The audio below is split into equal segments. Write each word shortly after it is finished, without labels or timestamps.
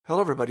Hello,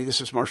 everybody. This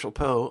is Marshall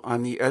Poe.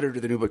 I'm the editor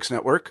of the New Books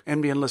Network.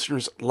 NBN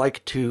listeners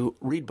like to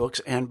read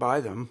books and buy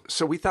them.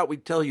 So we thought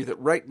we'd tell you that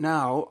right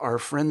now, our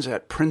friends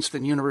at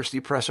Princeton University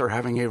Press are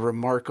having a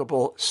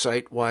remarkable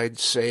site-wide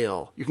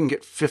sale. You can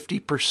get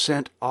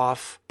 50%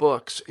 off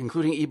books,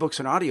 including ebooks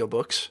and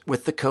audiobooks,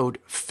 with the code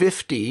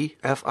 50,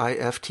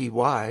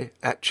 F-I-F-T-Y,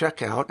 at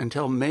checkout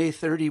until May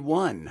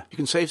 31. You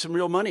can save some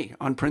real money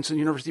on Princeton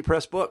University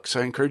Press books.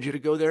 I encourage you to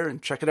go there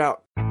and check it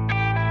out.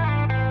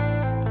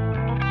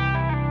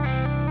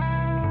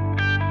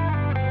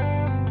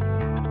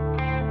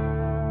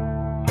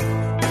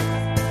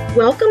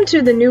 Welcome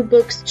to the New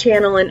Books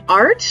Channel in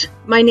Art.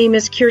 My name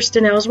is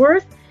Kirsten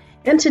Ellsworth,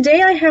 and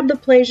today I have the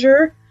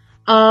pleasure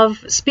of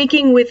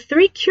speaking with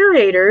three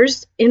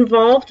curators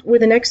involved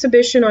with an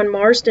exhibition on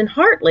Marsden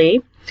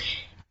Hartley.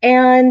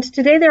 And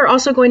today they're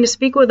also going to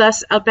speak with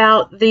us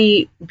about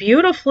the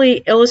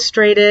beautifully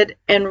illustrated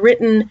and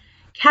written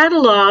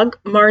catalog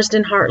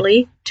Marsden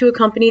Hartley to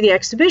accompany the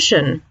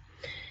exhibition.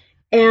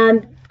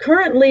 And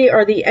currently,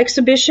 the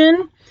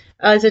exhibition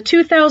is a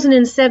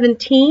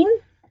 2017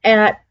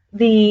 at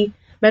the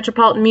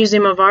Metropolitan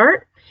Museum of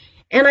Art.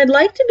 And I'd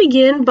like to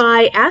begin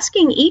by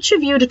asking each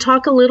of you to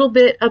talk a little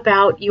bit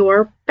about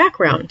your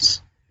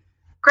backgrounds.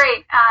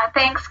 Great.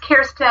 Thanks,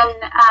 Kirsten.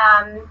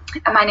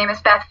 My name is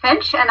Beth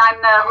Finch, and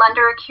I'm the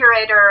Lunder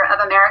Curator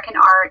of American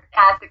Art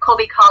at the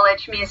Colby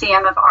College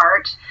Museum of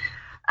Art.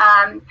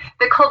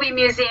 The Colby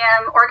Museum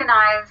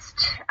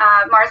organized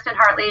Marsden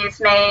Hartley's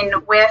Maine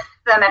with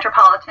the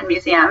Metropolitan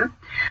Museum,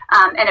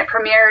 and it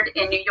premiered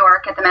in New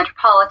York at the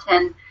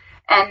Metropolitan,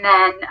 and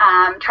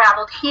then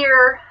traveled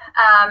here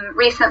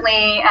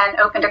recently and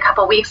opened a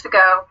couple weeks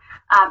ago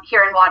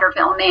here in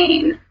Waterville,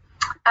 Maine.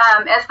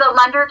 As the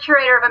Lunder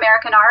Curator of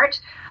American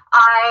Art,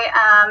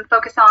 I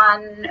focus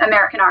on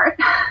American art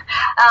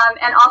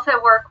and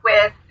also work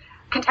with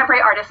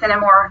contemporary artists in a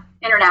more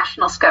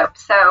international scope.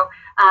 So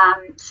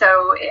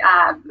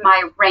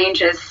my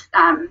range is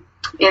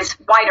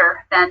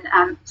wider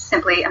than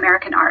simply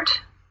American art.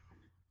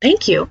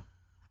 Thank you.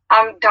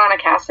 I'm Donna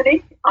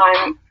Cassidy.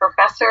 I'm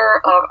professor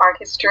of art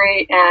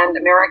history and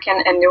American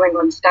and New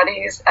England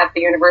studies at the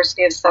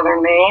University of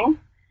Southern Maine.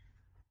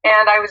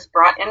 And I was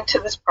brought into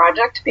this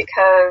project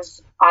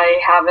because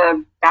I have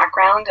a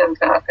background of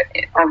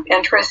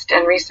interest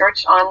and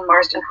research on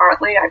Marsden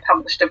Hartley. I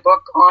published a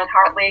book on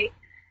Hartley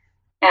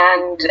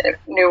and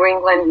New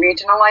England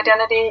regional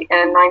identity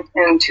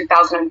in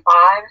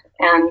 2005.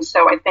 And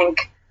so I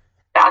think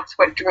that's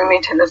what drew me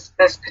to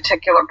this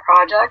particular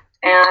project.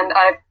 And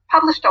I've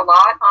published a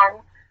lot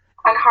on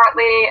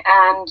Hartley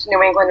and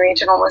New England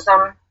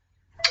regionalism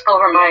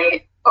over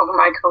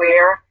my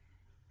career.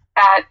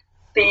 At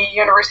the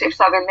University of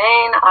Southern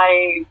Maine,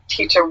 I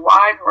teach a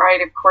wide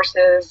variety of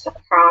courses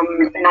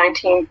from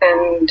 19th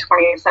and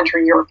 20th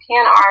century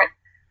European art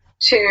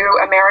to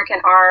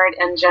American art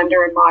and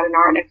gender and modern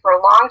art. And for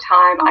a long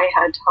time, I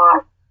had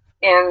taught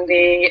in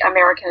the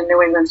American and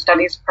New England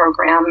Studies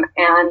program,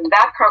 and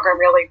that program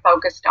really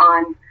focused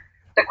on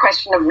the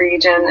question of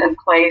region and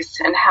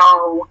place and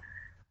how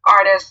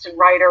artists and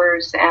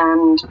writers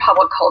and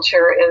public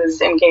culture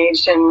is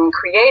engaged in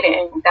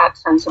creating that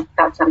sense of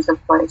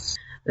place.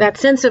 That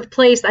sense of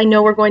place, I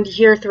know we're going to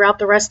hear throughout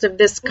the rest of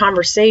this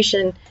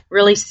conversation,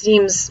 really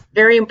seems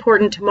very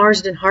important to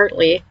Marsden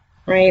Hartley,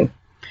 right?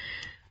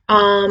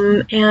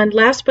 And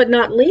last but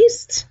not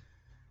least,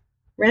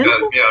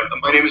 Randall? Yeah,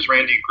 my name is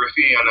Randy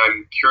Griffey, and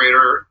I'm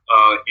curator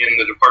in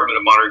the Department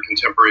of Modern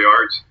Contemporary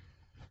Art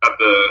at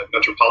the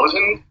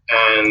Metropolitan,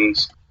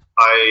 and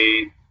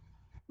I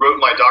wrote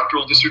my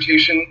doctoral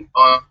dissertation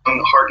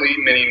on Hartley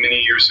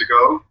many years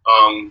ago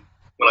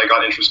when I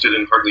got interested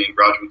in Hartley in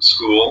graduate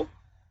school.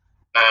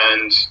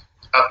 And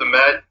at the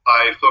Met,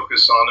 I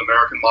focus on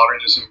American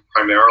modernism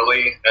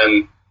primarily,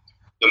 and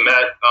the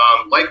Met,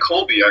 like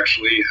Colby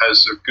actually,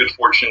 has a good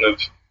fortune of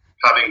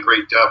having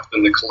great depth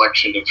in the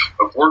collection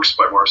of works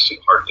by Marsden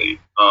Hartley.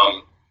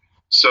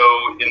 So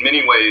in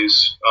many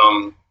ways,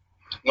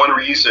 one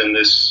reason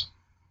this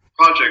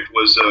project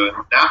was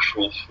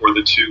natural for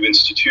the two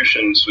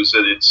institutions was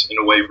that it's in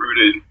a way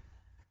rooted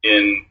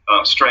in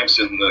strengths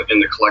in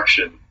the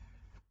collection.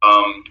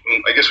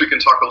 I guess we can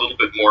talk a little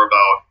bit more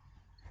about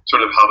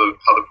sort of how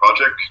the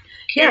project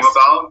came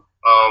about.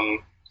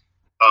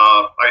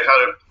 I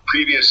had a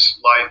previous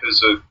life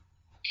as a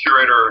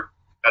curator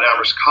at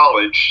Amherst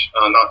College,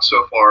 not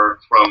so far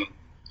from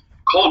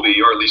Colby,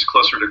 or at least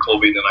closer to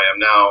Colby than I am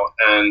now.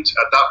 And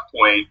at that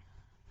point,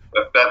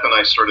 Beth and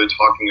I started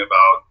talking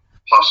about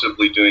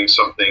possibly doing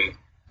something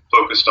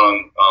focused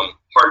on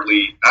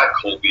Hartley at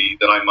Colby,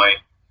 that I might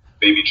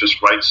maybe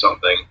just write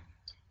something.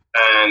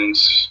 And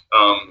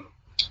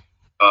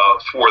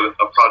for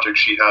a project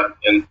she had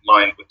in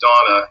mind with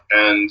Donna.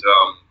 And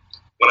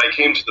when I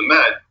came to the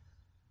Met,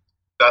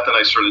 Beth and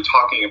I started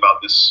talking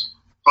about this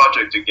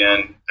project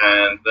again,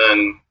 and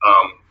then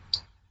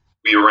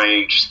we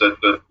arranged that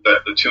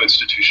the two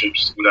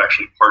institutions would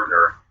actually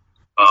partner.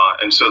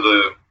 And so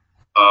the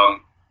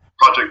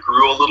project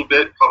grew a little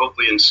bit,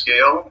 probably in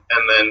scale,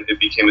 and then it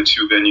became a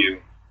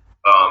two-venue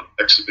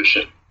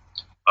exhibition.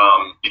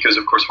 because,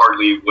 of course,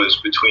 Hartley was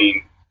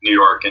between New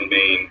York and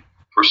Maine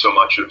for so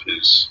much of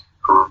his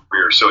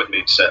career, so it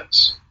made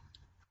sense.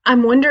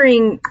 I'm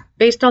wondering,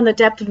 based on the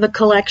depth of the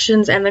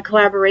collections and the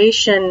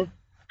collaboration,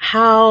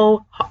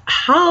 how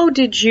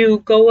did you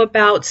go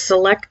about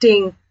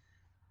selecting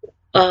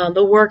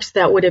the works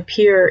that would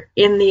appear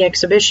in the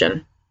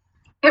exhibition?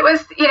 It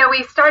was,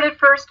 we started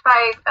first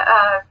by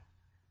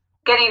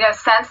getting a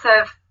sense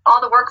of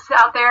all the works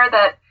out there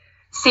that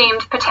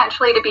seemed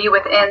potentially to be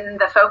within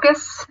the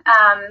focus.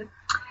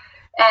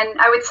 And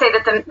I would say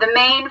that the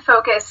main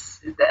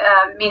focus,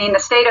 meaning the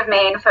state of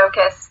Maine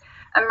focus,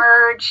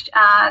 emerged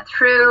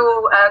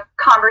through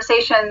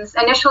conversations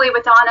initially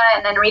with Donna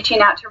and then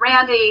reaching out to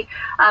Randy.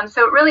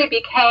 So it really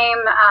became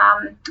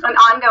an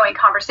ongoing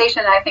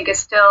conversation that I think is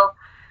still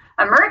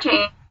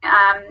emerging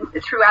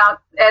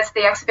throughout as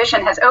the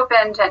exhibition has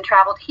opened and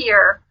traveled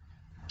here.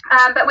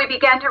 But we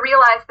began to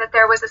realize that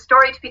there was a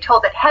story to be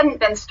told that hadn't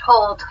been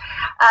told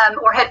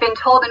or had been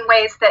told in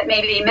ways that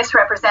maybe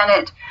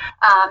misrepresented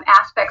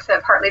aspects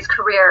of Hartley's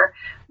career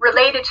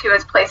related to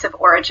his place of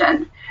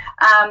origin.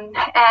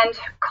 And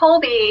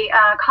Colby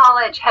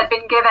College had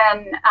been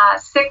given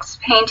 6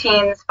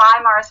 paintings by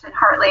Marston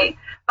Hartley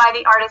by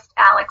the artist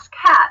Alex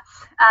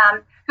Katz,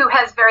 who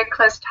has very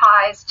close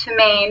ties to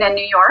Maine and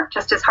New York,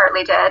 just as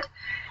Hartley did.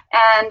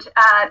 And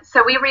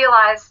so we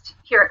realized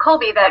here at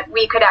Colby that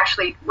we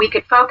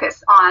could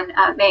focus on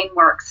Maine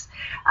works.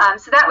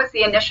 So that was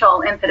the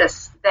initial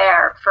impetus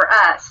there for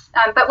us.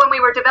 But when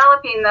we were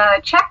developing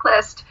the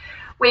checklist,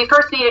 we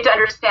first needed to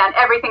understand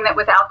everything that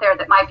was out there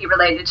that might be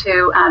related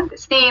to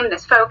this theme,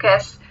 this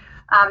focus.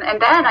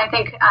 And then I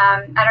think,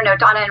 I don't know,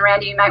 Donna and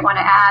Randy, you might want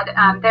to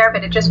add there,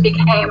 but it just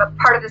became a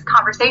part of this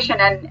conversation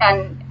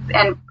and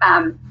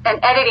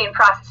editing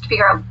process to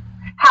figure out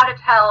how to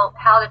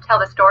tell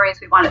the stories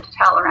we wanted to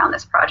tell around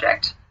this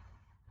project.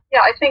 Yeah,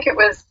 I think it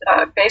was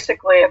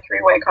basically a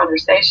 3-way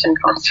conversation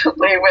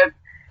constantly with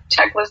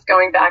checklists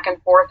going back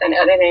and forth and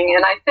editing.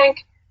 And I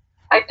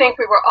think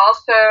we were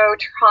also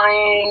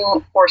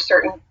trying for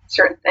certain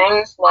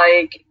things,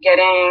 like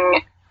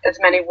getting as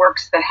many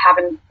works that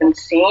haven't been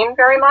seen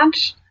very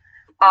much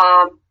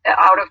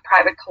out of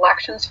private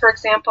collections, for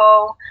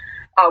example.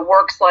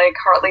 Works like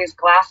Hartley's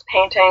glass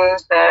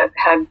paintings that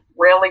have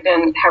rarely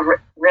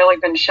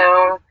been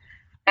shown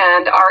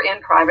and are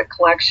in private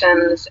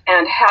collections,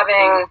 and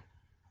having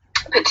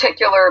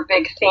particular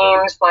big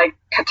themes like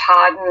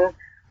Katahdin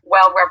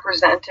well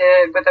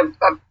represented with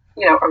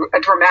a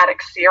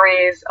dramatic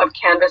series of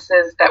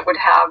canvases that would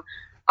have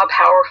a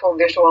powerful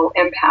visual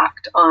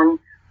impact on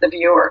the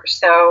viewer.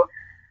 So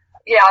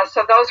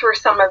those were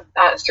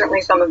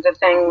certainly some of the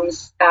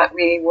things that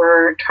we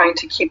were trying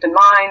to keep in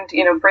mind,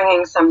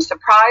 bringing some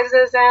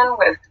surprises in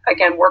with,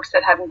 again, works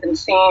that hadn't been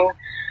seen,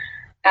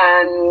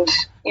 and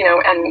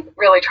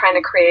really trying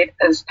to create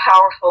as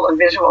powerful a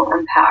visual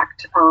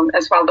impact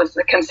as well as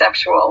the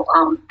conceptual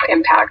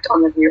impact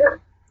on the viewer.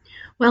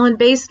 Well, and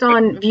based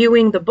on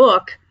viewing the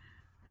book,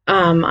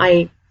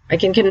 I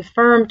can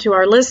confirm to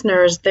our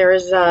listeners there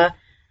is an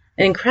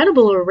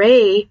incredible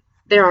array.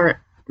 There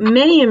are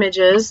many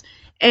images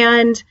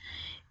and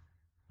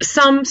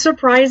some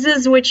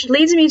surprises, which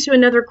leads me to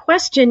another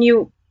question.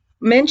 You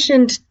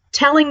mentioned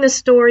telling the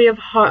story of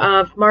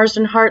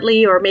Marston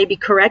Hartley, or maybe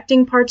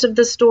correcting parts of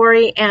the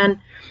story. And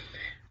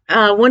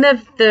one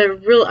of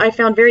the I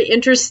found very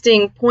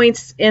interesting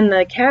points in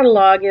the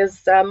catalog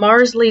is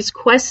Marsley's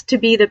quest to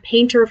be the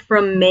painter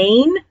from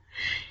Maine.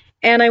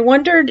 And I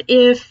wondered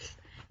if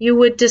you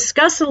would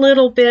discuss a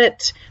little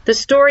bit the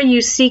story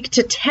you seek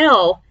to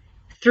tell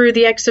through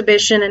the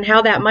exhibition and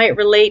how that might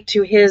relate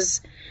to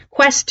his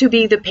quest to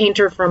be the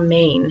painter from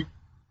Maine.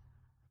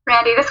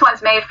 Randy, this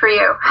one's made for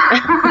you.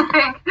 I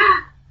think.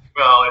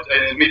 Well,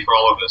 it's made for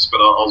all of us,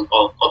 but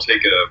I'll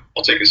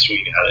take a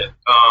swing at it.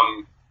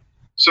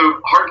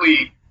 So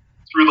Hartley,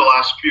 through the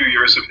last few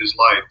years of his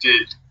life,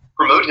 did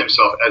promote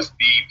himself as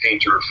the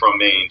painter from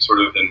Maine,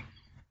 sort of in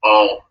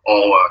all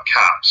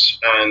caps.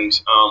 And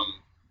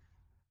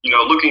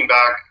looking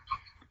back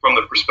from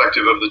the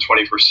perspective of the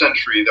 21st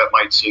century, that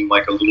might seem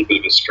like a little bit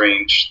of a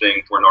strange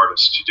thing for an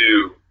artist to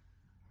do.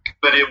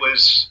 But it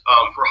was,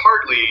 for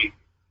Hartley,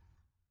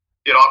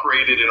 it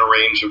operated in a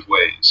range of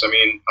ways. I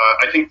mean,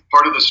 I think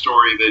part of the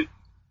story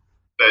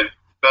that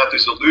Beth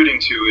is alluding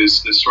to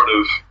is this sort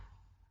of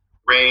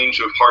range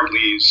of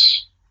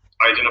Hartley's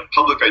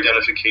public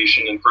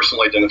identification and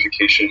personal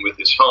identification with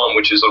his home,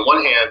 which is, on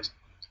one hand,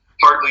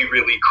 Hartley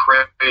really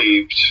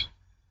craved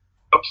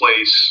a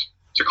place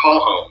to call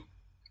home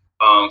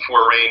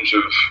for a range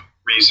of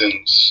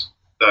reasons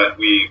that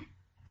we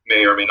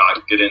may or may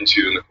not get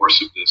into in the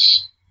course of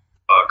this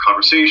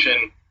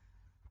conversation.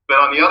 But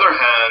on the other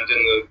hand,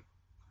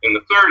 in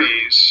the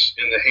 30s,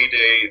 in the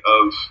heyday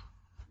of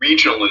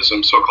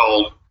regionalism,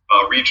 so-called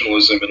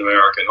regionalism in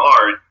American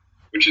art,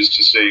 which is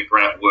to say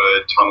Grant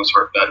Wood, Thomas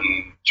Hart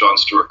Benton, John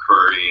Stewart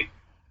Curry,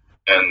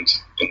 and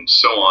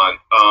so on,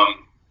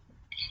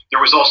 there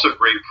was also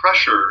great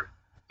pressure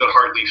that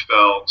Hartley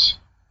felt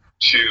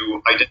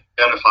to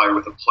identify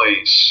with a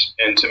place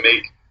and to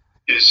make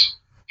his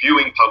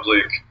viewing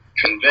public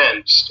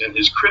convinced, and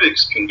his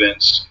critics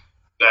convinced,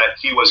 that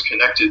he was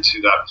connected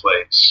to that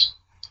place.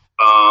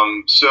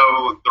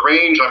 So the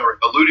range I'm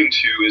alluding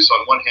to is,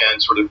 on one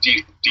hand, sort of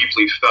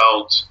deeply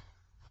felt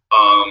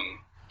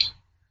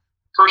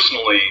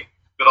personally,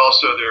 but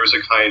also there's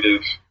a kind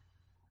of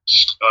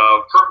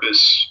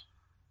purpose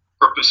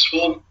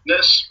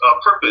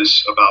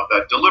about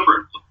that,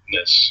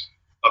 deliberateness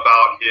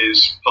about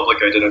his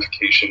public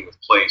identification with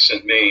place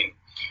and Maine.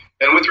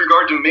 And with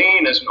regard to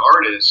Maine as an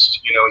artist,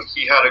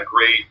 he had a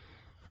great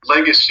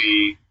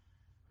legacy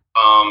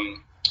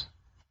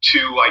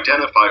to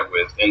identify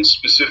with, and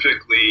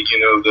specifically,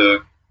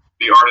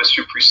 the artist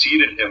who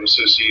preceded him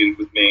associated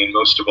with Maine,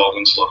 most of all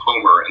Winslow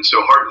Homer. And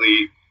so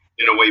Hartley,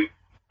 in a way,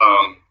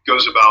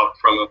 goes about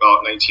from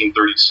about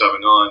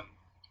 1937 on,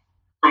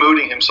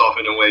 promoting himself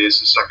in a way as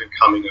the second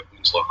coming of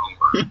Winslow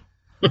Homer.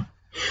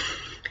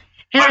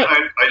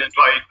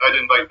 I'd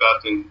invite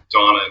Beth and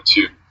Donna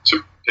to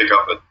pick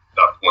up at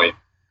that point.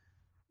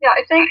 Yeah,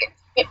 I think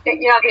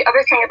the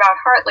other thing about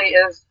Hartley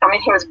is,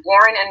 he was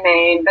born in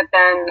Maine, but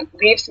then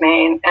leaves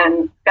Maine,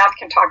 and Beth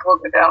can talk a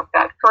little bit about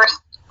that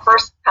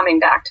first coming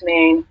back to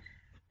Maine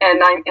in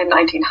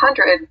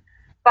 1900.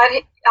 But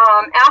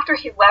after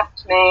he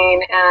left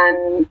Maine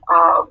and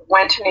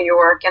went to New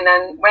York, and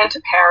then went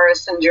to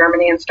Paris and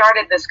Germany, and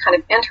started this kind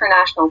of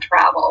international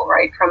travel,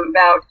 right, from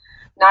about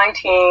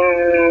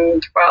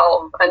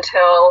 1912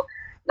 until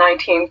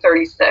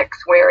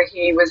 1936, where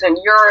he was in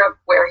Europe,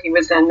 where he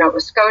was in Nova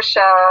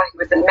Scotia, he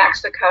was in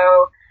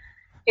Mexico,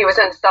 he was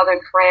in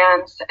southern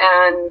France,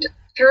 and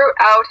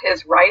throughout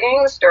his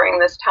writings during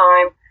this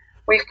time,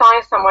 we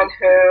find someone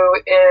who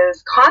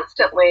is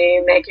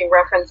constantly making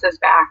references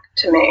back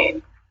to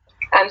Maine.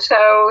 And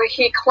so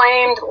he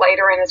claimed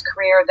later in his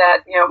career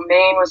that,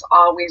 Maine was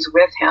always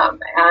with him,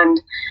 and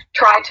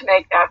tried to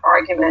make that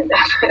argument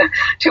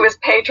to his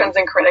patrons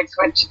and critics,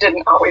 which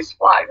didn't always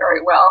fly very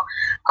well.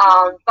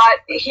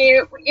 But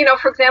he,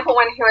 for example,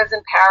 when he was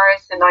in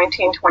Paris in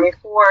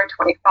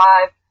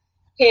 1924-25,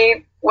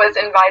 he was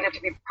invited to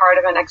be part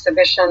of an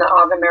exhibition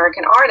of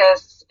American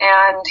artists,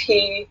 and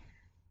he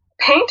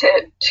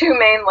painted 2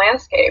 Maine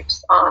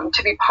landscapes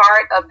to be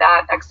part of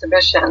that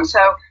exhibition.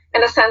 So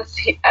in a sense,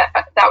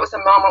 that was a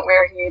moment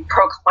where he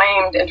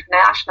proclaimed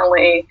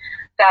internationally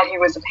that he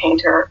was a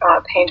painter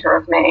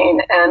of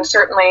Maine, and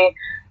certainly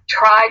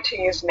tried to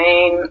use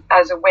Maine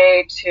as a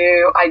way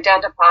to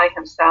identify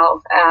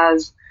himself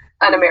as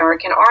an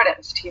American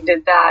artist. He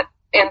did that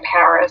in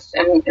Paris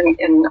in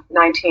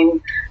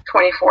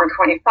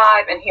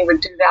 1924-25, and he would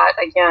do that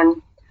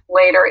again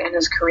later in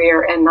his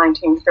career in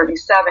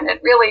 1937.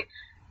 It really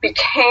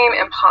became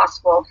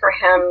impossible for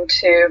him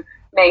to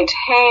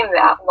maintain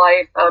that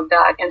life of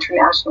that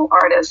international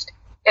artist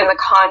in the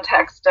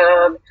context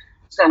of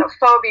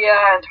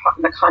xenophobia, and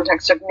in the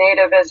context of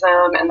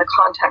nativism, and the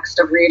context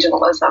of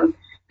regionalism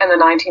in the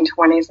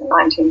 1920s and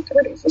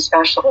 1930s,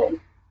 especially.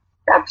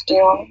 Beth, do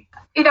you want?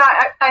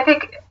 I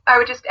think I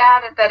would just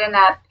add that in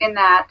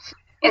that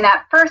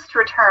first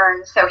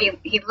return, so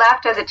he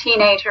left as a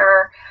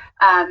teenager,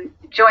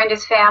 joined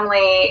his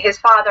family. His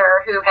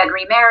father, who had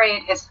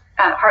remarried,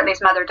 Hartley's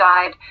mother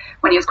died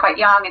when he was quite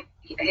young.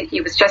 He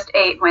was just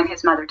 8 when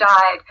his mother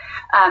died.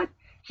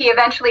 He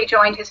eventually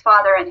joined his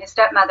father and his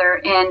stepmother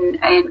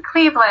in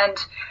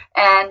Cleveland,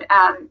 and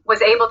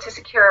was able to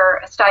secure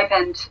a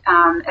stipend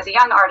as a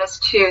young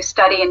artist to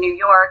study in New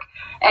York.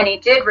 And he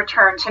did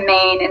return to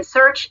Maine in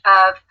search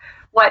of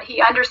what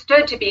he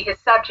understood to be his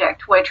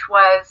subject, which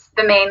was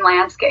the Maine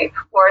landscape,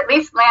 or at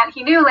least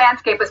he knew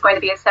landscape was going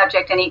to be his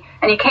subject, and he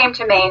came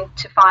to Maine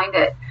to find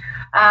it.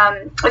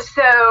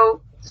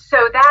 So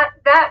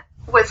that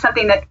was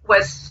something that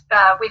was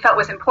we felt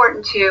was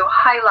important to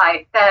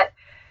highlight, that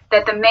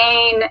the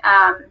Maine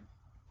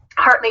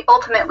Hartley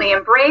ultimately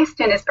embraced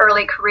in his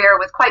early career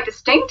was quite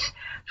distinct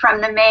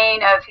from the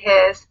Maine of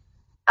his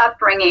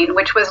upbringing,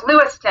 which was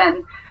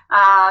Lewiston.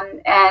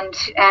 And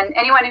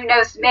anyone who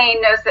knows Maine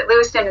knows that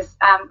Lewiston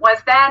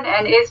was then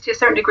and is to a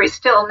certain degree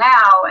still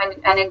now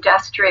an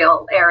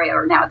industrial area,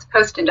 or now it's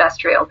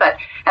post-industrial. But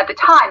at the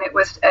time, it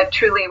was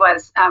truly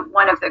was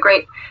one of the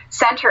great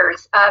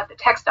centers of the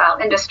textile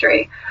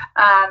industry.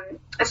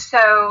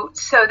 So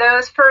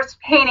those first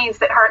paintings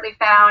that Hartley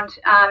found,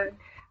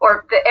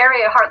 or the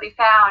area Hartley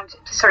found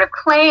to sort of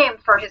claim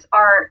for his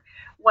art,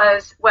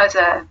 was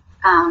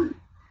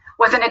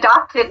an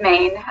adopted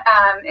Maine,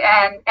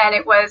 and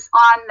it was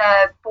on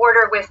the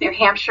border with New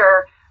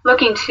Hampshire,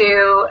 looking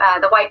to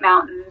the White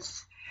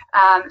Mountains,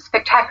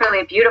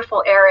 spectacularly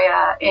beautiful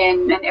area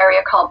in an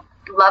area called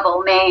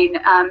Lovell, Maine,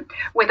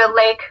 with a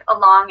lake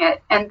along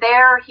it. And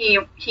there he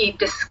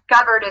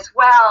discovered as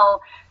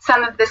well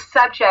some of the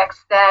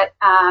subjects that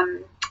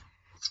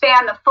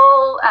span the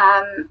full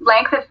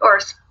length of, or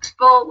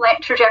full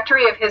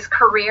trajectory of his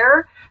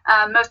career.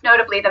 Most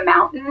notably the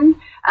mountain.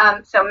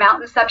 So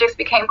mountain subjects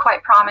became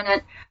quite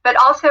prominent, but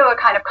also a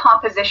kind of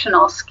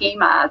compositional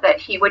schema that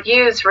he would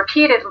use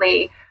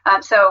repeatedly.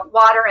 So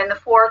water in the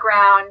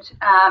foreground,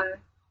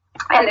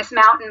 and this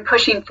mountain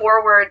pushing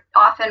forward,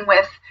 often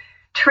with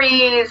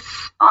trees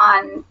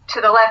on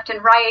to the left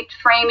and right,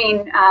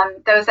 framing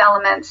those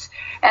elements,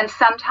 and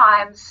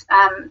sometimes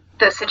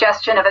the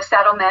suggestion of a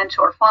settlement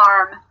or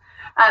farm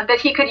that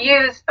he could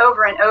use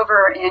over and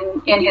over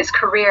in his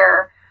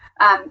career.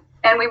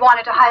 And we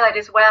wanted to highlight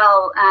as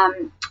well,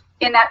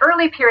 in that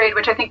early period,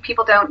 which I think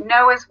people don't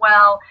know as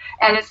well,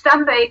 and is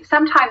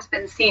sometimes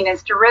been seen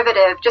as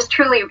derivative, just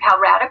truly how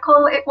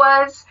radical it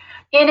was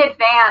in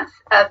advance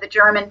of the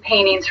German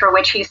paintings for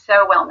which he's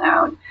so well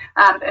known,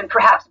 and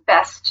perhaps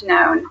best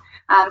known.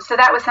 So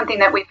that was something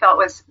that we felt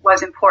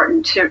was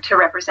important to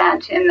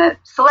represent in the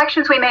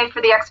selections we made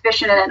for the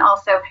exhibition, and then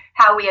also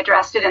how we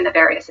addressed it in the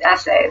various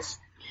essays.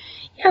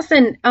 Yes,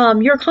 and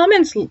your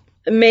comments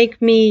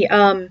make me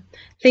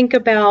think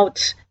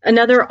about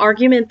another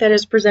argument that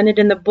is presented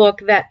in the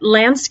book, that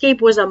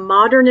landscape was a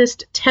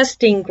modernist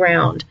testing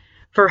ground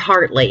for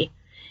Hartley.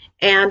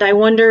 And I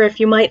wonder if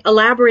you might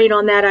elaborate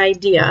on that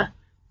idea.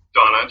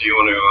 Donna, do you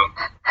want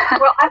to?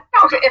 Well, I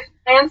don't know if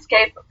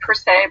landscape per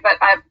se,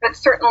 but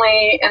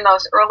certainly in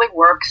those early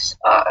works,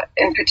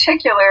 in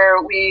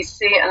particular, we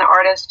see an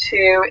artist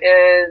who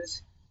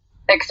is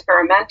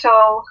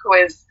experimental, who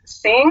is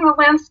seeing the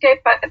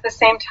landscape, but at the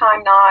same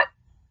time not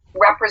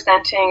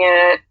representing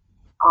it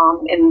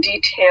in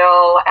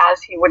detail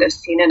as he would have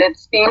seen it.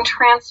 It's being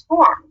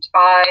transformed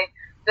by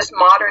this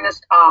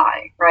modernist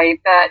eye, right,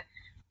 that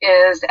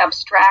is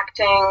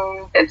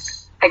abstracting,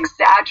 it's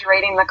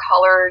exaggerating the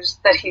colors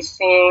that he's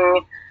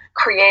seeing,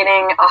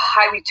 creating a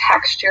highly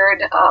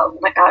textured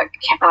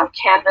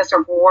canvas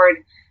or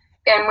board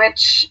in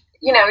which,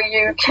 you know,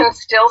 you can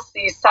still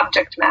see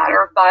subject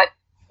matter, but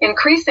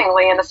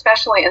increasingly, and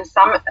especially in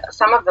some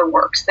of the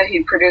works that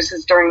he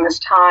produces during this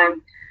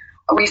time,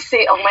 we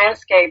see a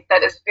landscape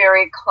that is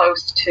very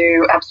close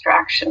to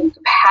abstraction,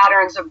 the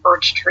patterns of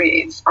birch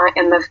trees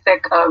in the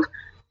thick of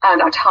an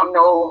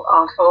autumnal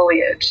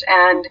foliage.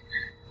 And,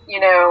 you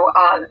know,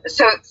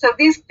 so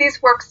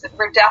these works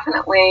were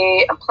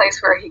definitely a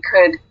place where he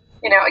could,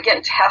 you know,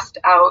 again, test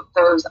out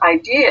those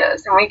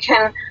ideas. And we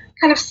can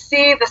kind of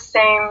see the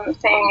same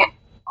thing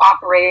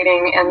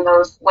operating in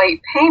those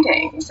late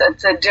paintings.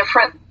 It's a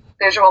different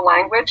visual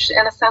language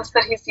in a sense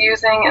that he's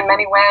using in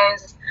many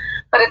ways,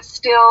 but it's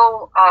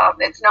still,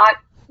 it's not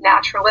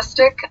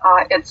naturalistic,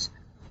 it's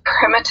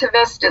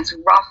primitivist, it's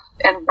rough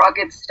and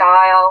rugged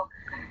style,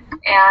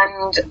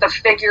 and the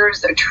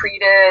figures are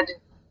treated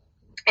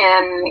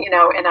in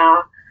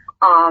a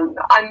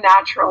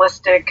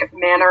unnaturalistic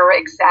manner,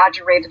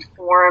 exaggerated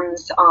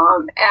forms,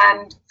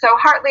 and so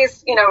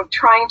Hartley's, you know,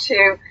 trying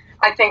to,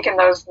 I think in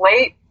those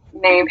late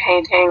name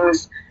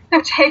paintings,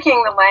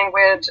 taking the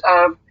language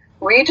of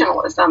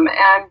regionalism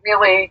and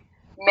really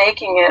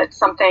making it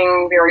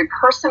something very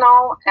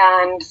personal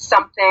and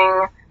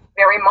something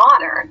very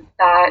modern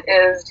that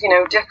is, you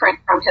know, different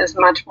from his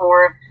much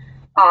more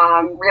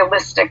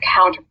realistic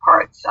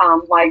counterparts,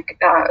 like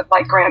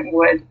Grant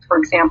Wood, for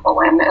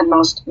example, and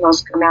most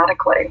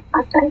grammatically,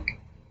 I think.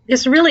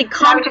 It's really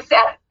I would just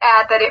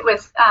add that it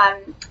was,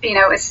 you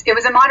know, it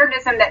was a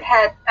modernism that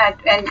had,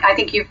 and I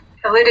think you've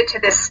alluded to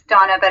this,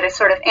 Donna, but a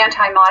sort of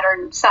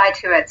anti-modern side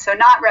to it. So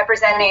not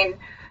representing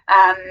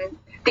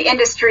the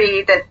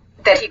industry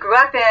that he grew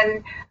up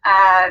in,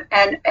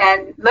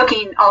 and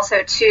looking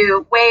also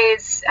to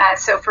ways.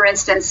 So, for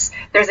instance,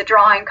 there's a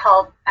drawing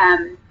called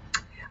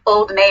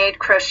Old Maid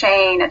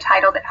Crocheting, a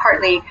title that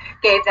Hartley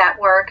gave that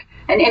work,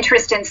 an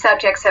interest in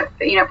subjects of,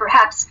 you know,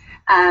 perhaps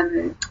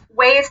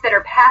ways that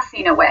are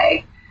passing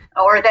away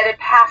or that had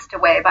passed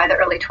away by the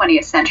early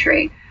 20th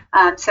century.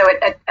 So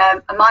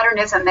a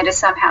modernism that is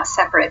somehow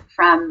separate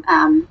from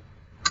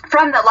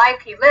the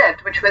life he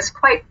lived, which was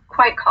quite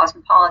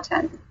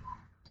cosmopolitan.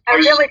 A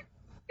really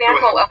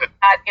example of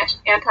that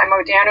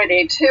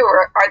anti-modernity too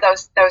are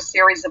those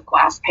series of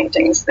glass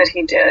paintings that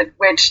he did,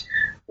 which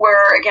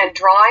were again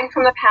drawing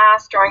from the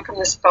past, drawing from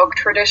this folk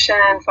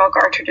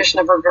art tradition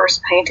of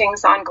reverse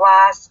paintings on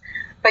glass,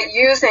 but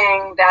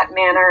using that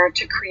manner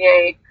to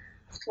create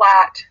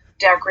flat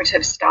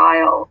decorative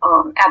style,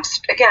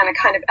 again a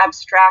kind of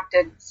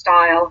abstracted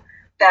style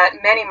that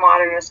many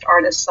modernist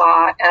artists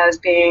saw as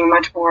being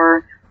much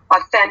more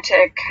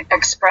authentic,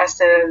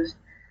 expressive,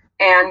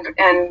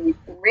 and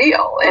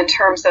real in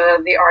terms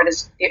of the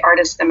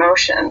artist's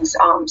emotions.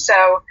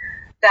 So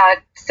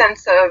that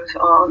sense of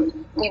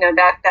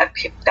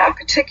that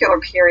particular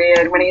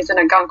period when he's in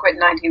Ogunquit in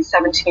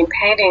 1917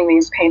 painting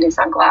these paintings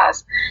on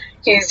glass,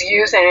 he's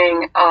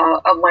using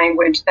a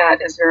language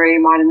that is very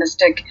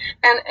modernistic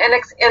and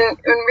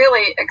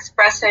really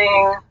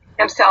expressing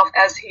himself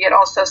as he had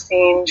also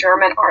seen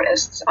German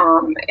artists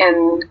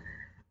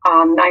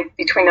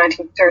between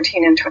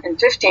 1913 and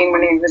 15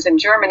 when he was in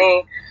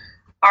Germany.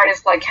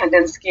 Artists like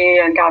Kandinsky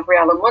and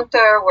Gabriele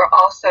Munter were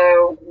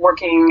also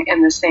working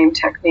in the same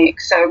technique.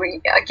 So we,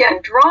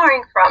 again,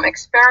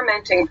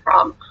 experimenting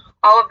from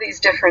all of these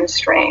different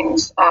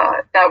strains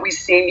that we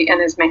see in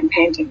his main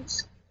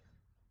paintings.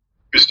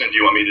 Kristen, do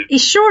you want me to?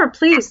 Sure,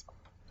 please.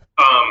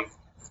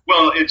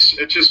 Well,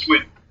 it just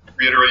would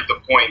reiterate the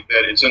point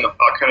that it's kind of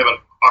an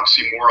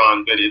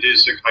oxymoron, but it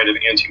is a kind of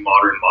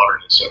anti-modern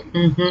modernism.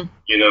 Mm-hmm.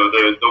 You know,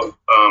 the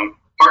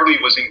Hartley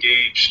was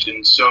engaged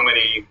in so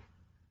many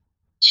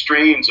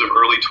strains of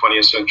early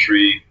 20th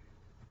century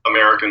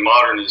American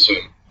modernism,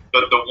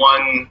 but the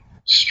one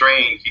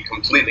strain he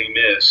completely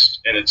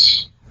missed, and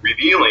it's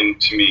revealing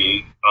to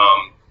me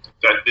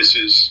that this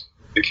is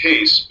the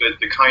case, but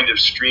the kind of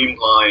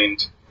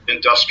streamlined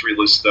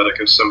industrial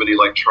aesthetic of somebody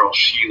like Charles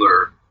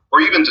Sheeler,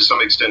 or even to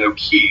some extent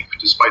O'Keeffe,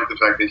 despite the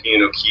fact that he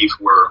and O'Keeffe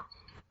are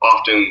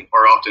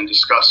often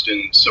discussed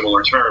in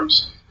similar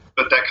terms,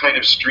 but that kind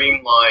of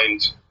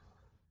streamlined,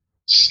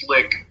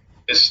 slick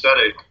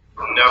aesthetic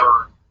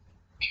never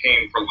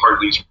came from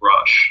Hartley's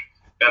brush.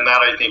 And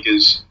that, I think,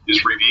 is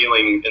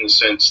revealing in the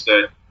sense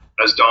that,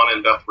 as Donna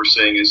and Beth were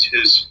saying, is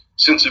his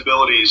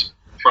sensibilities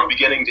from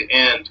beginning to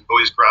end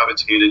always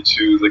gravitated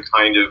to the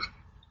kind of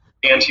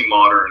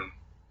anti-modern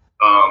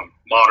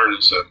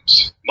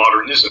modernisms,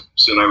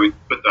 and I would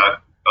put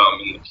that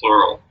in the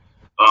plural,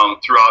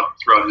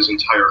 throughout his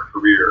entire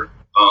career.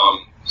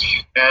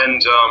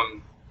 And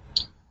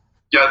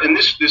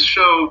this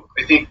show,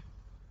 I think,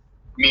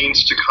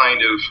 means to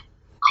kind of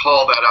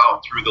call that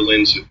out through the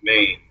lens of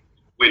Maine,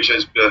 which,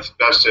 as Beth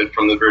said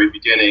from the very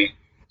beginning,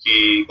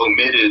 he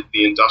omitted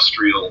the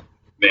industrial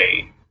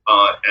Maine.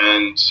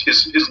 And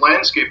his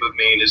landscape of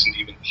Maine isn't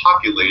even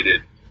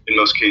populated in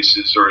most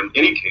cases, or in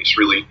any case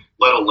really,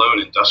 let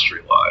alone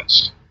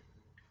industrialized.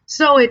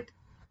 So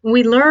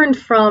we learned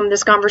from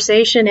this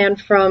conversation and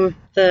from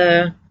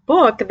the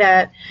book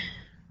that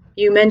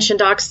you mentioned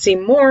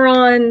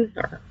oxymoron,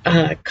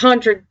 a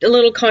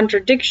little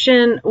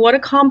contradiction. What a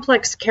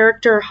complex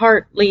character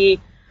Hartley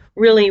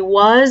really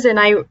was. And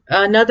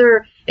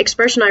another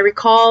expression I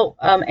recall,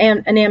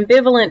 an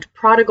ambivalent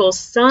prodigal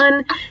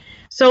son.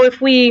 So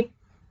if we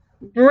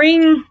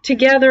bring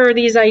together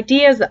these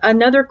ideas,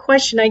 another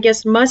question, I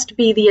guess, must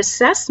be the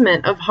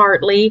assessment of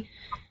Hartley.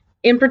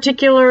 In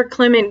particular,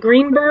 Clement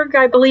Greenberg,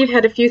 I believe,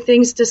 had a few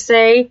things to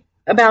say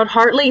about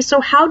Hartley.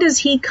 So how does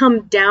he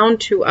come down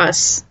to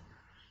us?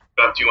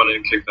 Beth, do you want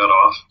to kick that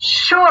off?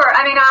 Sure.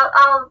 I mean,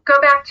 I'll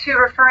go back to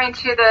referring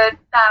to the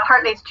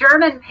Hartley's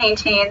German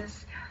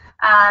paintings.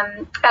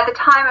 At the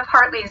time of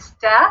Hartley's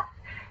death,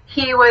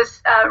 he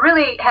was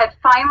had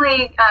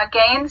finally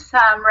gained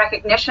some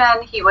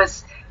recognition. He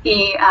was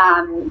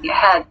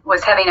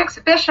having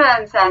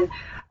exhibitions, and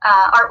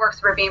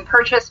artworks were being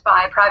purchased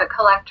by private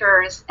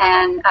collectors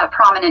and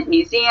prominent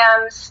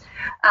museums.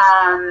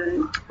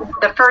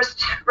 The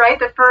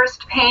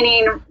first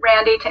painting,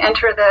 Randy, to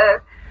enter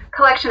the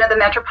collection of the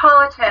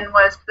Metropolitan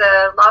was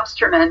the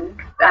Lobsterman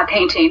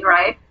painting,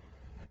 right?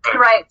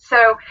 Right.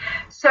 So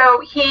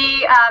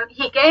he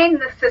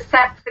gained the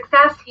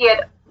success he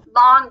had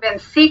long been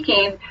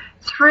seeking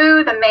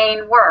through the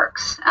Maine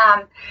works.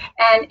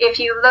 And if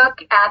you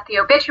look at the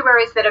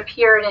obituaries that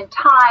appeared in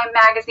Time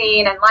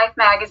magazine and Life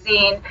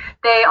magazine,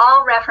 they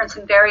all reference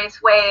in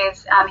various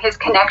ways his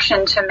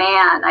connection to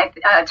Maine.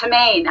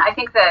 I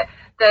think that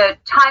the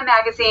Time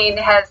magazine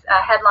has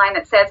a headline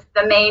that says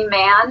 "The Maine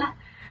Man,"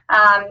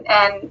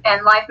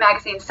 and Life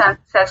magazine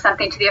says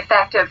something to the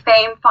effect of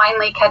 "Fame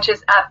finally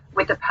catches up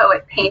with the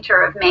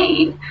poet-painter of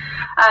Maine."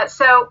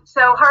 So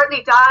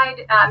Hartley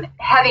died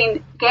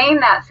having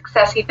gained that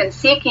success he'd been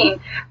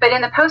seeking, but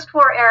in the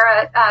post-war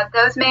era,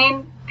 those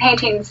Maine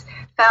paintings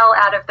fell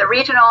out of the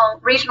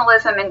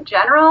regionalism in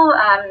general,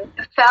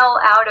 fell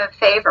out of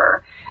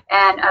favor,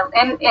 and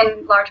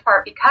in large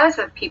part because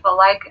of people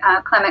like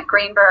Clement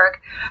Greenberg.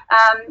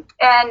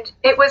 And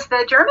it was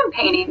the German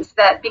paintings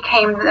that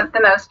became the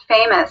most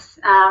famous,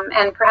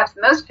 and perhaps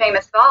the most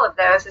famous of all of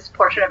those is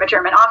Portrait of a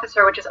German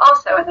Officer, which is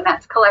also in the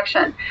Met's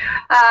collection.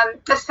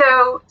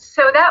 So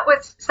that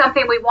was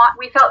something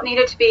we felt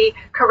needed to be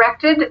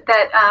corrected,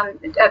 that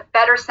a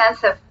better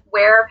sense of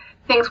where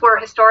things were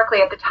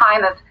historically at the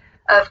time of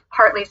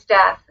Hartley's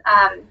death.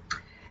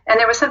 And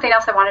there was something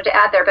else I wanted to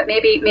add there, but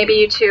maybe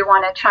you two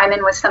want to chime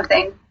in with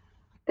something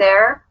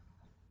there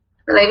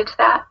related to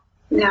that?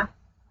 No.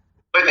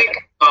 I think,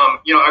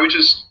 I would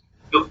just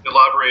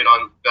elaborate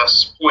on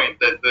Beth's point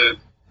that the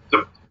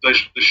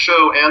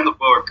show and the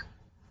book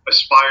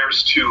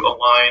aspires to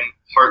align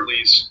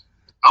Hartley's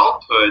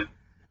output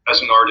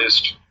as an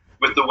artist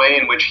with the way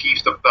in which he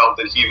felt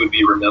that he would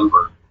be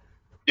remembered.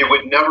 It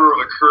would never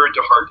have occurred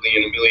to Hartley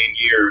in a million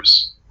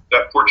years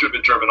that Portrait of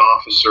a German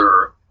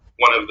Officer,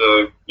 one of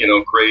the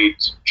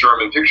great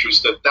German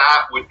pictures,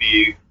 that would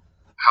be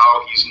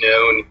how he's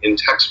known in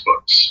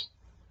textbooks.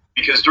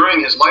 Because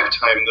during his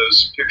lifetime,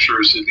 those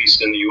pictures, at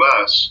least in the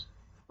U.S.,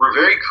 were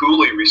very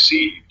coolly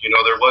received.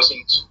 There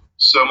wasn't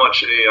so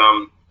much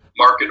a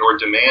market or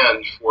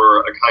demand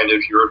for a kind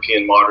of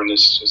European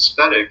modernist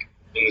aesthetic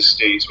in the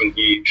States when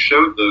he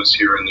showed those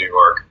here in New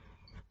York.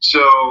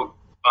 So,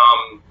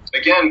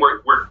 again,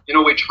 we're in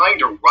a way trying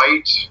to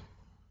write,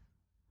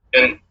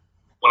 and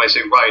when I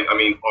say write, I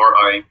mean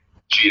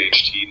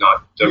R-I-G-H-T,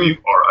 not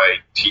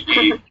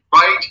W-R-I-T-E,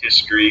 write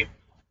history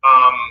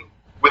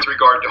with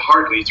regard to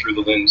Hartley through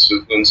the lens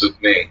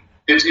of Maine.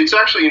 It's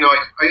actually,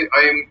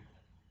 I am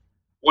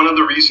one of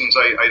the reasons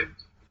I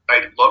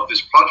love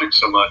this project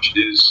so much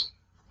is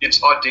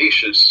it's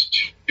audacious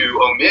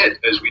to omit,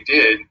 as we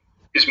did,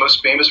 his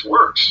most famous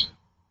works.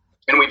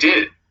 And we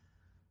did.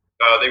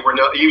 They were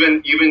not even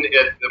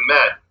at the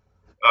Met,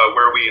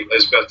 where we,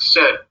 as Beth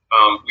said,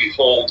 we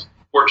hold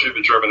Portrait of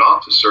a German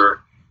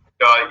Officer.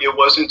 It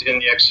wasn't in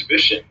the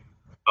exhibition.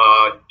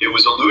 It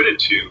was alluded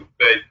to,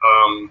 but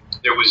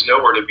there was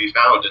nowhere to be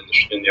found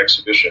in the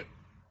exhibition.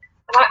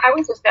 I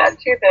would just add,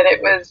 too, that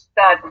it was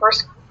that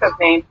first group of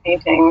main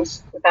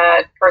paintings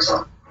that first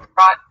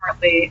brought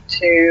Hartley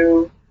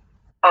to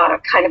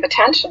kind of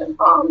attention,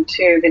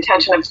 to the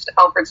attention of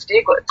Alfred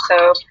Stieglitz.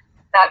 So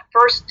that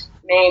first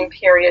main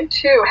period,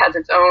 too, has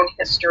its own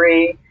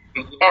history,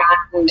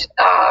 and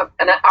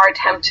our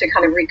attempt to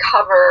kind of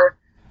recover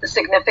the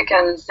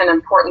significance and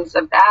importance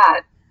of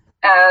that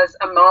as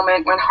a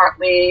moment when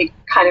Hartley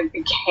kind of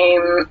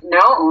became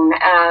known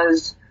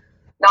as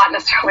not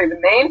necessarily the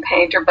main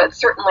painter, but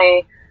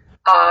certainly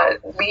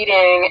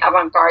leading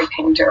avant-garde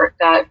painter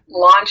that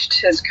launched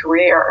his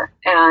career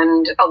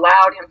and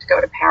allowed him to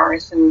go to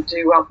Paris and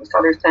do all these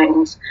other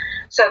things.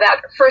 So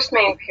that first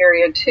main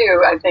period,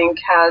 too, I think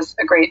has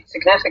a great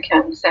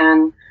significance,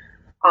 and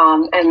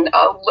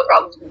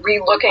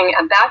re-looking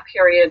at that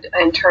period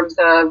in terms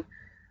of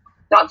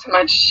not so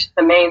much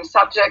the main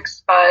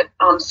subjects, but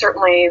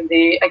certainly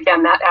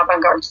that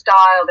avant-garde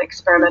style, the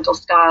experimental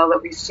style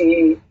that we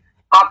see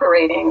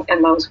operating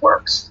in those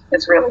works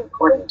is really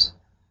important.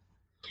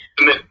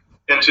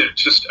 And to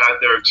just add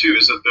there too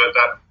is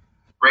that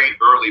great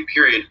early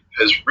period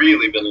has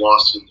really been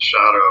lost in the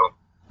shadow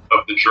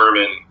of the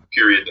German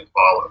period that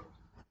followed.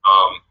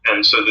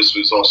 And so this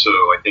was also,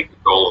 I think, the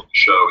goal of the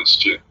show is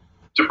to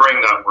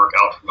bring that work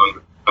out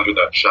from under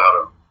that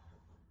shadow.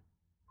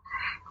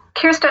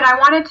 Kirsten, I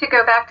wanted to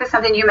go back to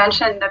something you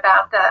mentioned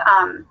about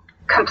the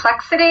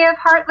complexity of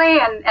Hartley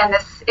and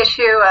this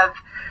issue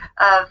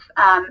of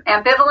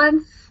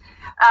ambivalence.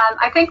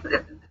 I think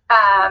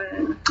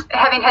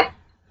having had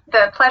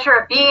the pleasure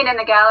of being in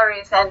the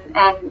galleries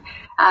and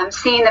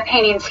seeing the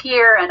paintings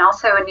here and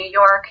also in New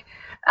York,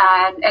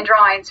 and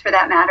drawings for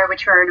that matter,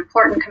 which are an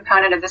important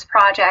component of this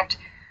project,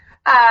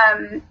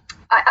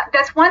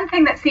 that's one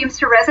thing that seems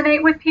to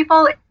resonate with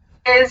people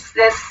is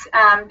this,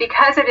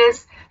 because it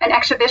is an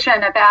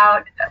exhibition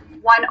about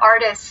one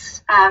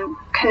artist's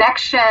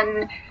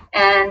connection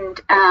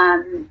and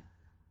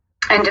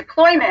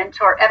deployment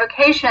or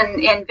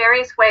evocation in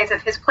various ways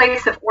of his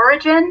place of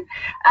origin,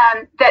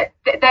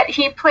 that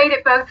he played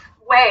it both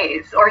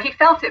ways, or he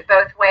felt it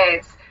both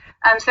ways.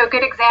 So a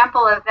good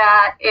example of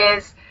that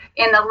is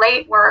in the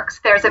late works,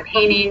 there's a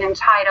painting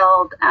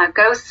entitled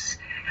Ghosts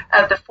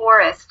of the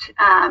Forest.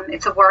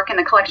 It's a work in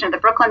the collection of the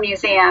Brooklyn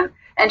Museum.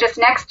 And just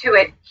next to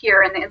it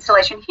here in the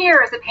installation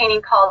here is a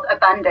painting called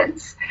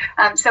Abundance.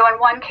 So in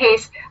one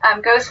case,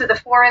 Ghosts of the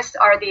Forest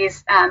are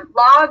these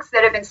logs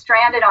that have been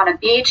stranded on a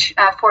beach,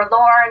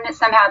 forlorn.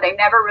 Somehow they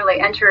never really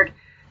entered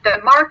the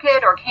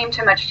market or came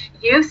to much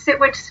use, it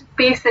would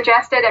be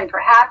suggested, and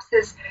perhaps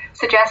is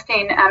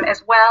suggesting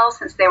as well,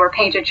 since they were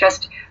painted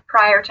just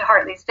prior to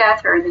Hartley's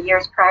death or in the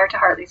years prior to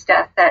Hartley's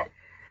death, that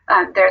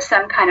there's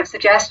some kind of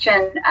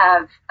suggestion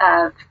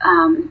of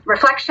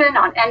reflection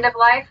on end of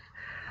life.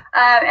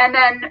 And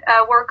then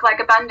a work like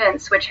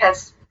Abundance, which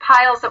has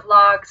piles of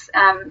logs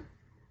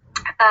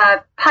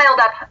piled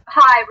up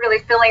high, really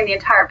filling the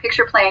entire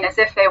picture plane as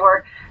if they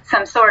were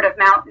some sort of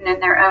mountain in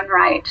their own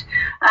right.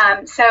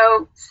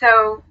 So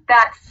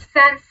that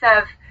sense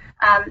of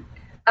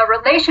a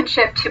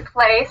relationship to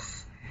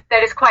place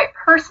that is quite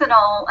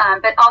personal,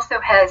 but also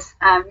has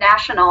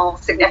national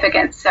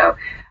significance. So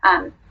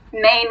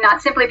Maine,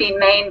 not simply being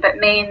Maine, but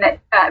Maine that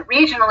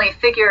regionally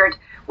figured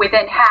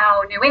within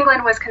how New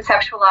England was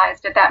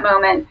conceptualized at that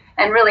moment,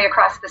 and really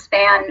across the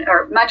span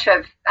or much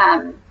of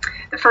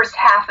the first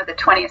half of the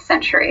 20th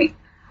century.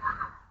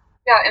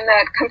 Yeah, and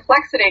that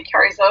complexity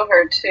carries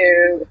over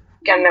to,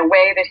 again, the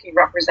way that he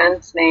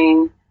represents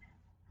Maine,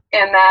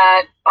 and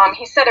that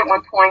he said at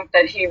one point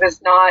that he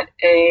was not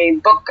a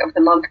Book of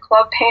the Month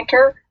Club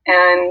painter,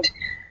 and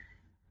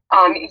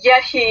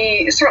yet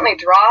he certainly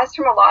draws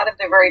from a lot of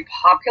the very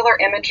popular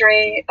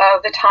imagery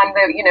of the time,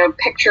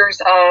 pictures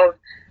of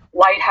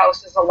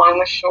lighthouses along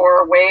the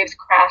shore, waves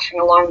crashing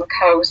along the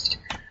coast,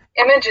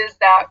 images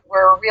that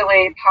were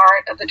really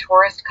part of the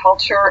tourist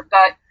culture.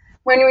 But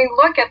when we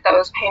look at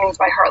those paintings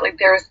by Hartley,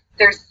 there's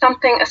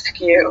something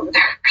askew.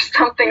 There's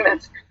something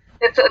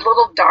it's a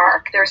little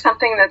dark. There's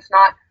something that's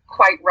not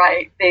quite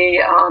right.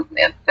 The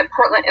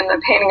Portland, in the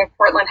painting of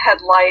Portland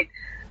Headlight,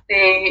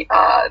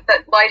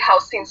 that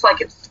lighthouse seems like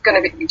it's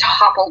going to be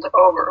toppled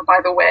over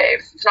by the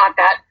waves. It's not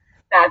that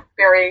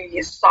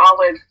very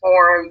solid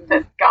form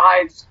that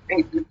guides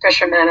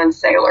fishermen and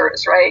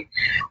sailors, right?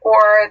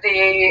 Or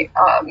the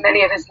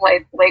many of his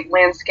lake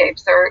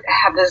landscapes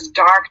have this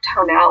dark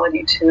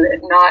tonality to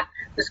it, not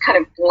this kind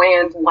of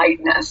bland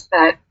lightness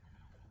that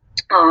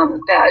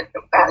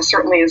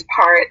certainly is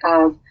part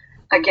of,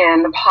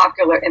 again, the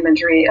popular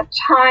imagery of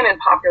time and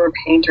popular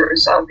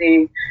painters of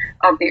the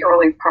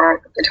early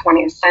part of the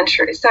 20th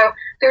century. So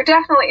there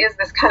definitely is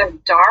this kind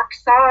of dark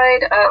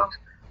side of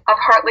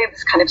Hartley,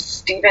 this kind of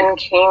Stephen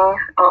King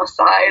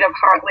side of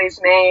Hartley's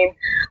Maine,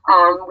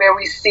 where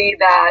we see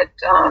that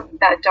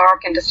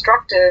dark and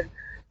destructive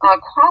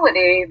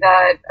quality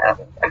that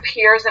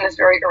appears in his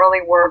very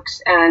early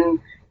works and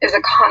is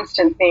a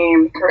constant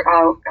theme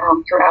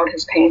throughout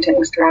his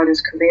paintings, throughout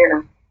his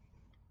career.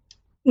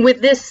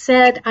 With this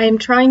said, I'm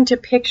trying to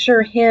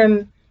picture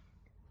him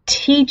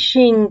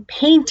teaching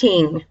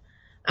painting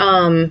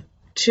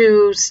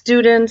to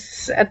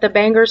students at the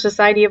Bangor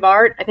Society of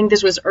Art. I think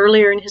this was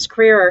earlier in his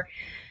career.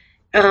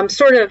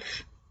 Sort of,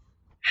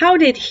 how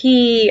did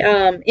he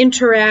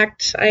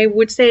interact, I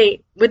would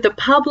say, with the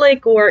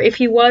public, or if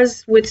he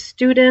was with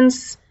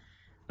students?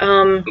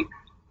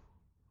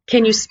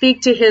 Can you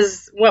speak to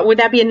what would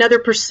that be, another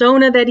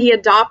persona that he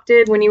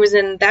adopted when he was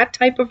in that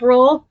type of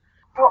role?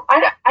 Well,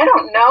 I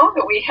don't know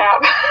that we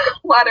have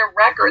a lot of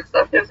records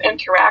of his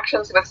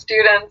interactions with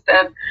students,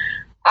 and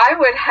I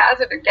would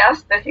hazard a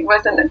guess that he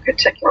wasn't a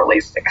particularly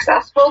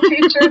successful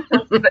teacher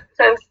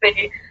since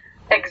the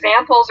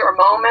examples or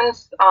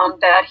moments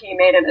that he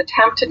made an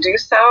attempt to do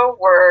so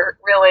were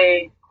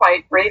really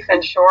quite brief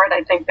and short.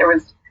 I think there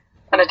was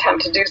an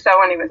attempt to do so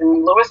when he was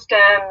in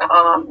Lewiston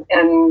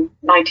in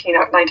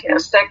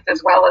 1906,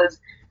 as well as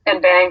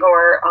in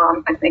Bangor,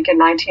 I think in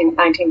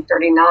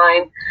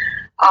 1939.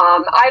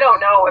 I don't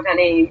know of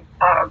any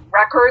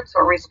records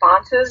or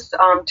responses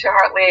to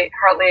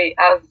Hartley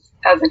as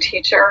a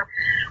teacher.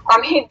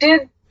 He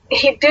did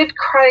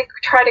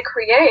try to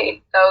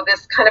create, though,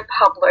 this kind of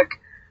public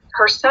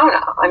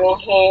persona. I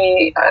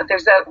mean,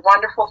 there's a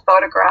wonderful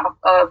photograph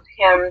of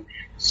him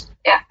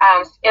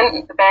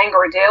in the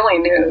Bangor Daily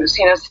News,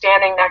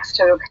 standing next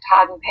to a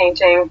Katahdin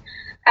painting,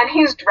 and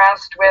he's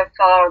dressed with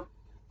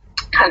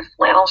kind of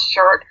flannel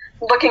shirt,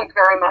 looking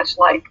very much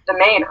like the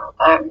Mainer,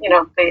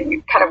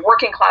 the kind of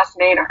working class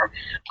Mainer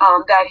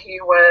that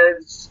he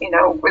was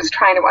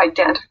trying to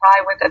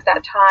identify with at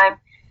that time.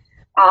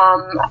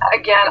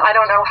 Again, I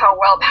don't know how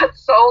well that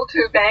sold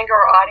to Bangor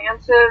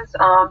audiences,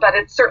 but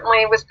it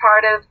certainly was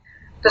part of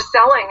the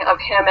selling of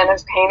him and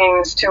his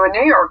paintings to a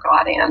New York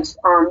audience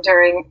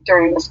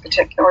during this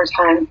particular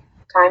time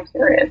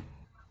period.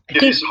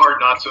 It is hard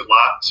not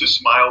to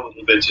smile a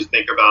little bit to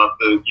think about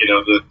the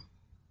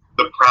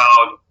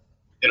proud,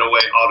 in a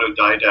way,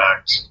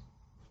 autodidact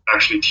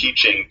actually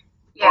teaching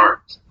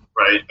art,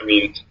 right? I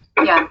mean,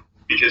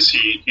 because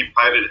he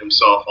prided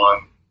himself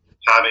on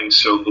having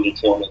so little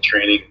formal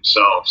training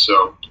himself.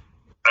 So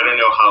I don't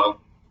know how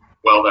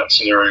well that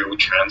scenario would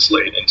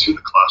translate into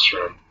the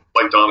classroom.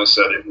 Like Donna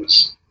said, it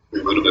was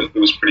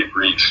pretty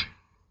brief.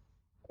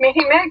 I mean,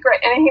 he made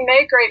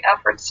great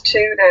efforts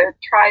too to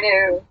try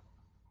to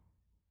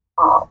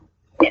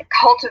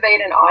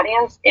cultivate an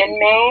audience in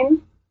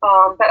Maine.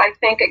 But I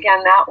think,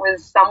 again, that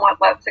was somewhat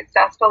less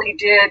successful. He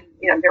did,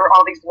 there were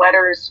all these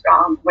letters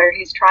where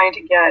he's trying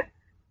to get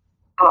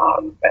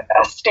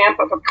a stamp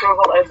of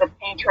approval as a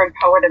painter and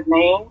poet of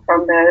Maine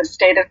from the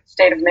State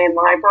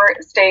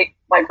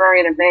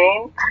Librarian of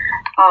Maine,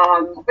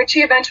 which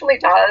he eventually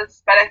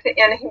does. But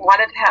and he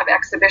wanted to have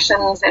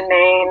exhibitions in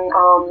Maine,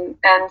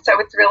 and so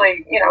it's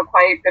really,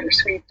 quite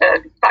bittersweet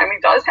that he finally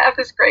does have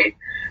this great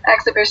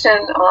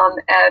exhibition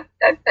at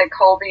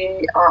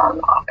Colby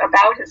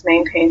about his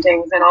Maine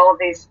paintings, and all of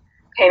these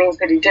paintings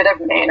that he did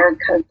of Maine are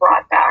kind of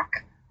brought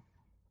back.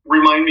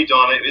 Remind me,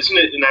 Donna, isn't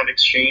it in that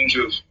exchange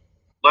of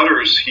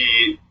letters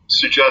he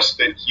suggests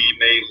that he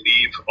may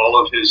leave all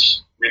of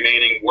his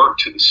remaining work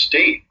to the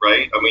state,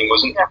 right? I mean,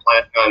 wasn't the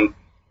plan on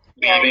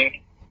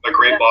leaving a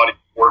great body of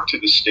work to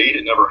the state?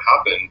 It never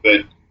happened,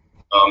 but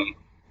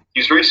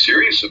he's very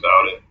serious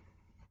about it.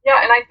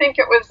 Yeah, and I think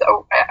it was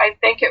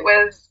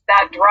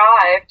that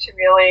drive to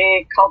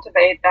really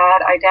cultivate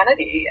that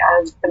identity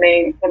as the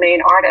main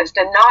artist,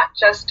 and not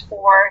just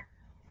for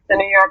the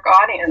New York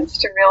audience,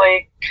 to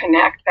really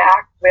connect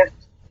back with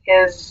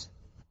his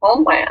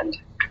homeland.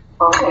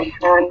 And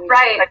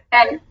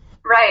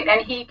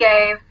he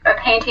gave a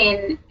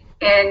painting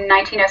in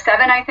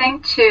 1907, I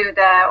think,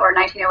 or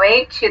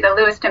 1908 to the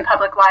Lewiston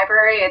Public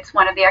Library. It's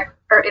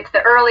it's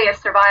the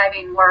earliest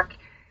surviving work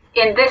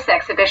in this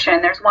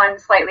exhibition. There's one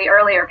slightly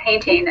earlier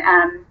painting.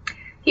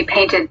 He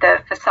painted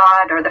the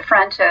facade or the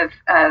front of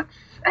an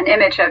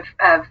image of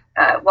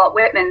Walt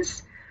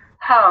Whitman's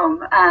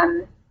home.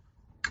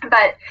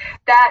 But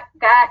that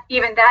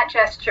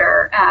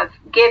gesture of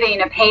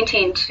giving a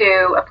painting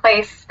to a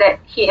place that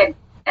he had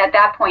at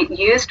that point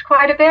used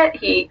quite a bit.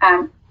 He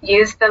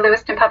used the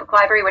Lewiston Public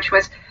Library, which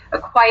was a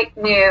quite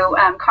new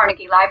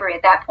Carnegie Library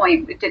at that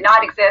point. It did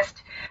not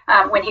exist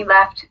when he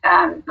left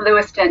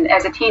Lewiston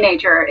as a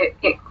teenager.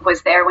 It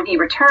was there when he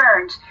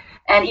returned,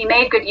 and he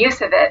made good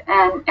use of it.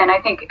 And I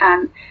think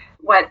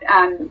what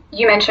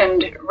you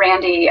mentioned,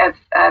 Randy, of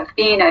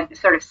being a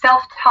sort of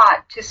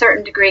self-taught to a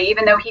certain degree,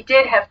 even though he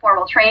did have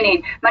formal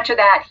training, much of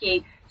that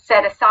he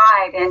set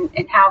aside in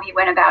how he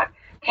went about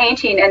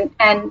painting,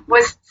 and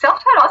was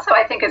self-taught also,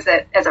 I think, as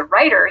a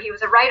writer. He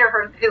was a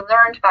writer who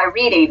learned by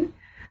reading,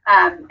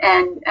 and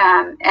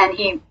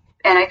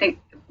I think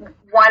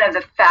one of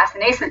the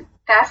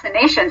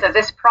fascinations of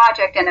this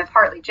project and of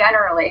Hartley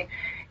generally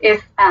is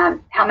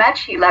how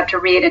much he loved to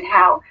read, and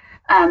how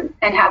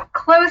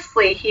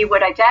closely he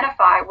would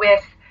identify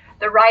with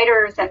the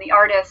writers and the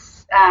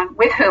artists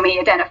with whom he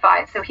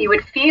identified. So he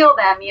would feel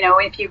them,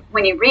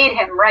 when you read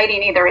him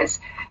writing either his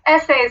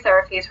essays or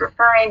if he's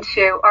referring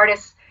to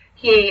artists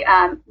he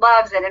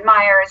loves and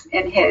admires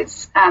in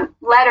his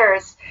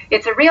letters,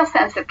 it's a real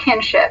sense of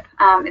kinship.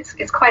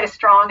 It's quite a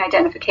strong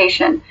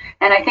identification,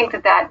 and I think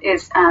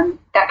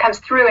that comes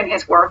through in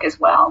his work as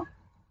well.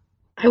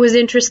 I was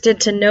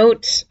interested to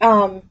note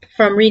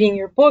from reading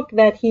your book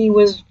that he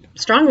was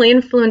strongly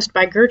influenced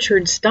by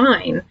Gertrude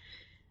Stein,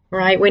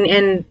 right? Wrote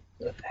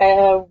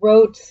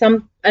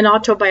an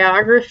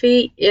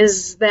autobiography.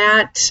 Is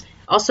that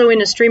also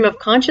in a stream of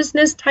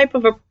consciousness type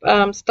of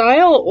a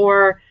style,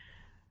 or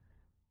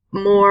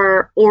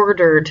more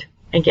ordered,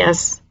 I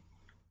guess?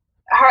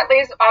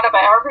 Hartley's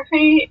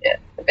autobiography,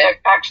 it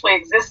actually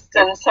exists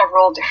in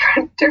several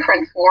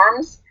different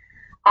forms,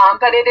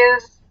 but it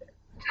is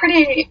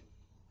pretty.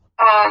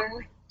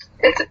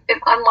 It's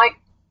unlike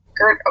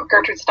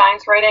Gertrude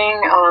Stein's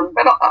writing,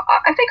 but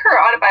I think her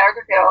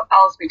autobiography,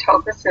 Alice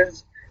Utopus,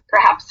 is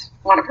perhaps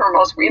one of her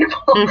most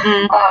readable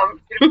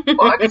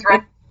books.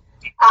 Right?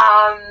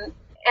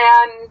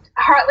 And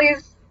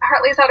Hartley's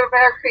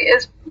autobiography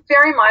is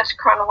very much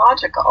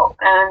chronological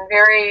and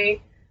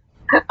very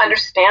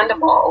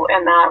understandable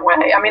in that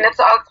way. I mean, it's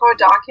also a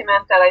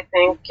document that I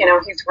think,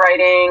 he's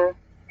writing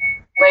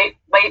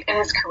late in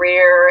his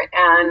career,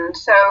 and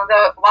so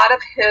a lot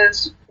of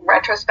his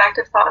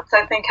retrospective thoughts,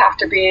 I think, have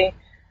to be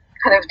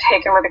kind of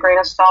taken with a grain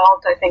of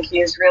salt. I think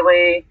he's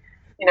really,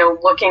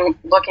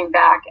 looking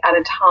back at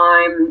a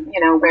time,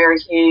 where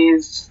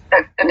he's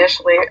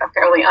initially a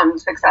fairly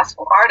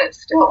unsuccessful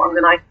artist still in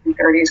the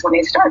 1930s when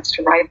he starts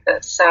to write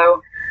this.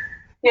 So,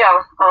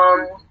 yeah,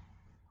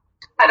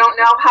 I don't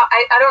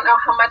know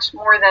how much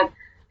more than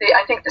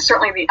I think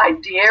certainly the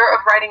idea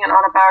of writing an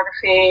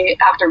autobiography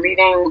after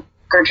reading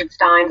Gertrude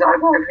Stein's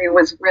autobiography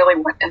was really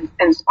what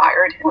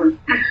inspired him,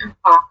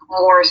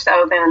 more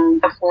so than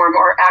the form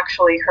or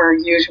actually her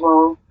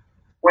usual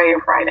way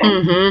of writing.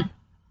 Mm-hmm.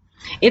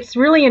 It's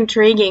really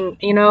intriguing.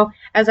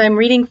 As I'm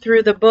reading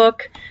through the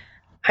book,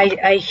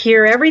 I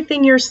hear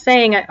everything you're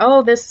saying.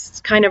 This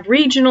kind of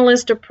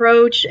regionalist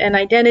approach and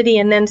identity,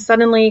 and then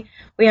suddenly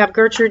we have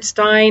Gertrude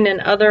Stein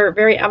and other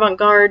very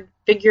avant-garde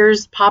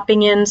figures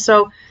popping in.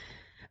 So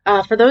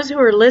for those who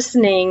are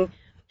listening,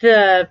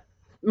 the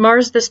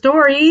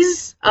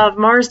stories of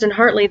Marsden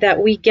Hartley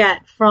that we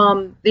get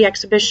from the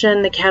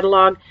exhibition, the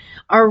catalog,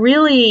 are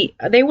really,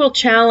 they will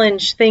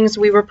challenge things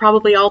we were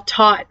probably all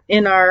taught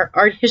in our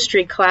art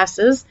history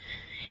classes.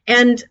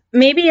 And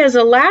maybe as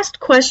a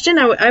last question,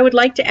 I would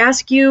like to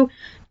ask you,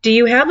 do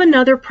you have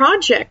another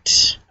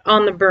project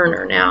on the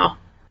burner now?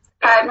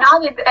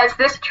 Not as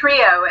this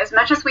trio, as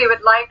much as we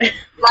would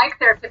like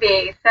there to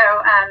be. So,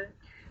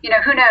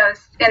 who knows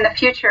in the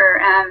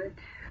future?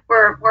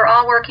 We're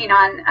all working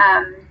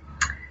on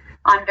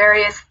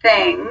various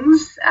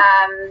things.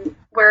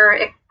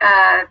 We're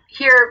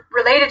here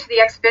related to the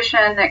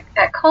exhibition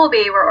at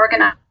Colby. We're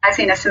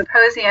organizing a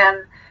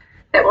symposium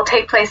that will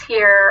take place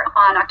here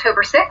on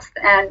October 6th.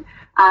 And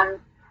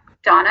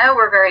Donna,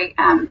 we're very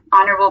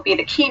honored, will be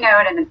the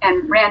keynote,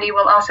 and Randy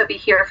will also be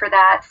here for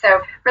that.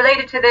 So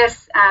related to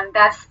this,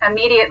 that's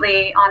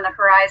immediately on the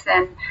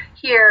horizon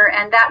here,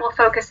 and that will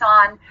focus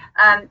on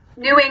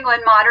New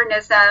England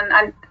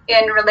modernism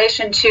in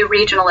relation to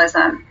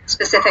regionalism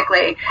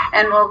specifically,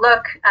 and we'll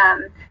look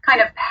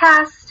kind of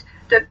past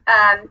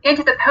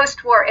into the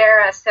post-war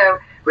era. So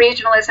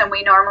regionalism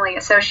we normally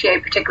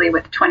associate particularly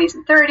with the 20s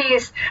and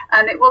 30s.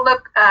 It will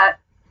look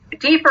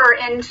deeper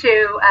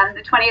into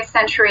the 20th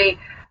century,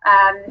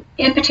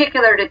 in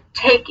particular to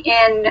take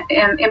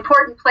in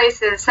important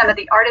places, some of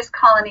the artist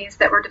colonies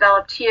that were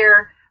developed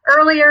here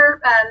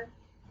earlier,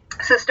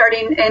 so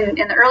starting in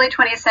the early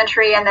 20th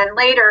century, and then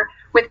later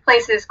with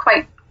places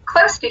quite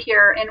close to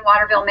here in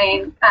Waterville,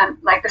 Maine,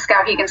 like the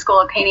Skowhegan School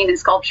of Painting and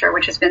Sculpture,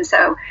 which has been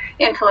so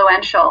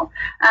influential.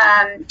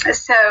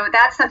 So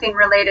that's something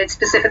related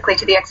specifically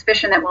to the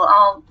exhibition that we'll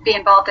all be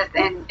involved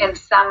in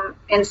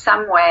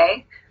some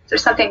way. Is there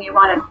something you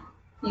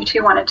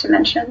two wanted to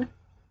mention?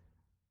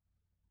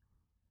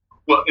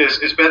 Well,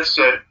 as Beth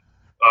said,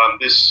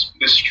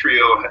 this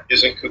trio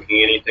isn't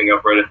cooking anything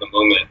up right at the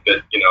moment,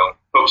 but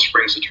hope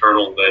springs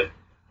eternal that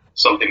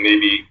something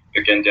maybe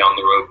again down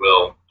the road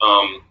will.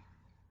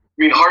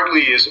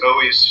 Hartley is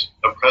always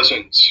a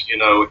presence,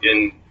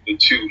 in the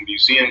two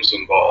museums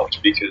involved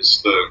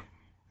because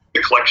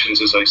the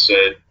collections, as I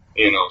said,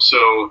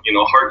 so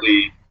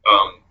Hartley,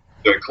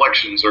 the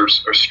collections are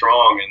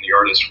strong in the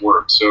artist's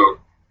work, so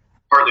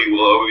Hartley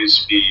will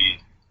always be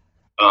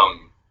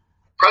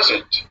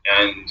present,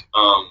 and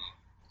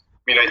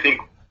I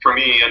think for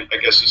me, and I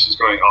guess this is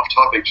going off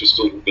topic just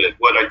a little bit,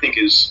 what I think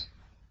is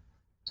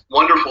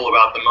wonderful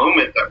about the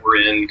moment that we're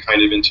in,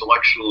 kind of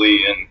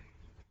intellectually and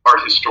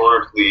art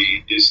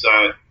historically, is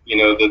that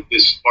that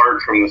this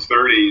art from the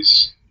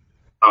 30s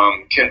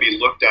can be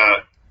looked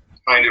at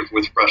kind of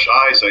with fresh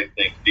eyes, I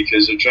think,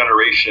 because a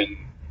generation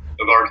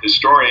of art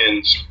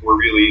historians were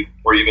really,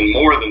 or even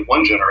more than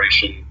one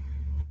generation,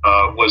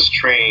 was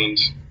trained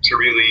to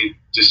really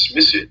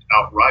dismiss it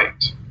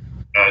outright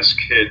as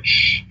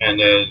kitsch and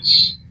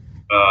as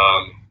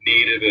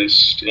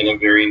nativist in a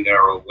very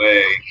narrow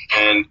way.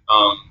 And,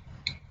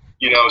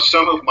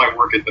 some of my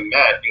work at the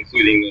Met,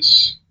 including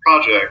this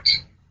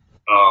project,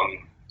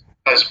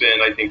 has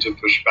been, I think, to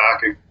push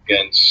back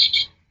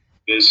against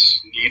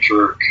this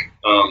knee-jerk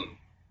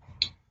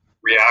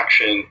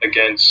reaction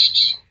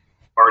against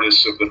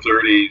artists of the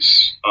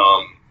 30s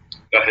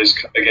that has,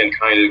 again,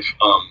 kind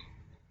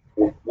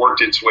of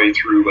worked its way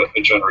through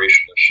a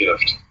generational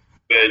shift.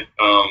 But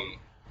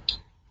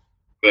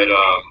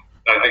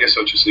I guess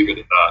I'll just leave it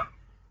at that.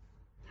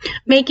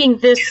 Making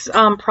this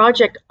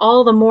project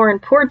all the more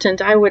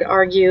important, I would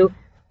argue,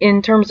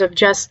 in terms of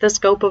just the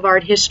scope of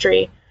art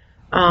history.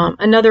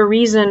 Another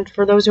reason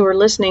for those who are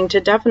listening to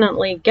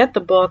definitely get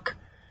the book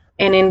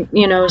and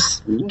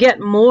get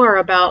more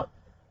about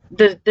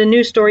the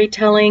new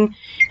storytelling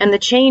and the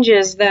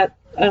changes that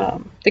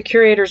the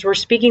curators we're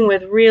speaking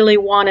with really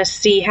want to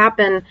see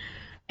happen,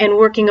 and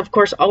working, of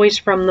course, always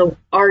from the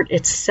art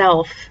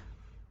itself.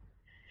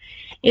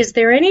 Is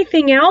there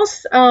anything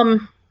else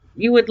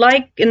you would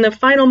like in the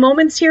final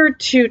moments here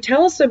to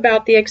tell us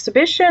about the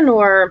exhibition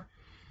or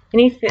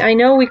anything? I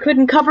know we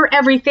couldn't cover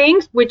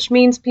everything, which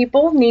means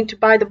people need to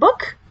buy the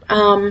book.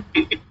 I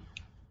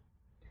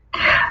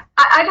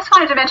just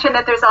wanted to mention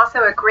that there's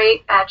also a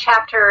great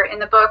chapter in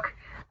the book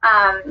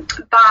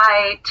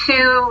by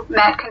two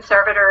Met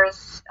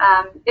conservators,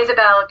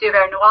 Isabelle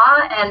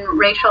Duvernois and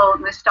Rachel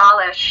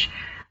Mustalish.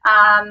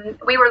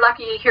 We were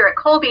lucky here at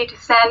Colby to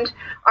send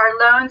our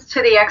loans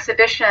to the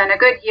exhibition a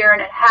good year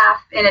and a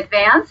half in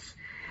advance.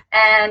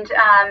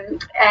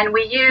 And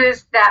we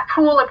used that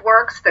pool of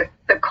works,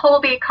 the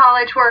Colby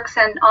College works,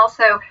 and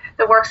also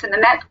the works in the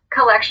Met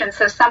collection,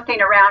 so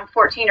something around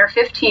 14 or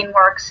 15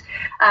 works.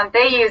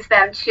 They used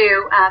them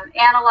to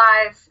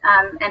analyze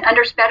and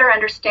better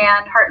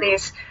understand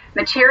Hartley's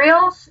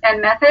materials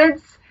and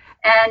methods,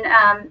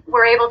 and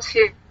we're able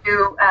to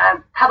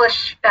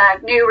publish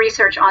new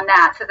research on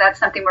that. So that's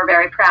something we're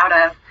very proud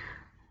of.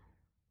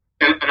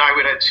 And I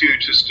would add, too,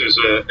 just as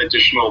an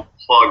additional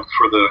plug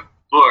for the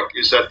book,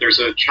 is that there's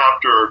a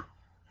chapter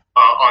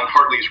on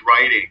Hartley's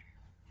writing,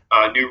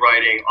 new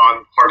writing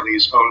on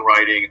Hartley's own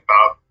writing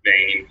about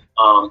Maine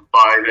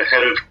by the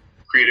head of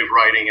creative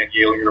writing at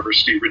Yale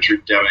University,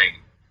 Richard Deming.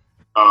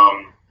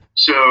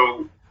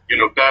 So,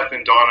 Beth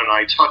and Dawn and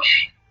I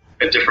touch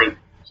at different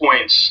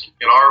points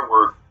in our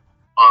work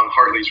on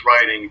Hartley's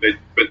writing,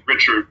 but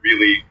Richard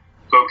really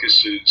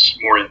focuses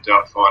more in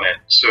depth on it.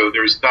 So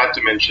there's that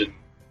dimension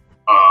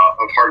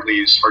of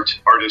Hartley's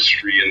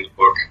artistry in the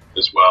book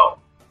as well.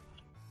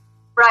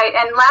 Right,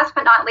 and last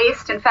but not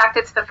least, in fact,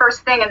 it's the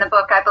first thing in the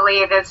book, I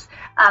believe, is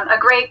a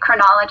great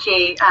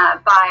chronology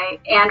by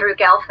Andrew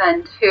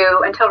Gelfand,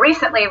 who until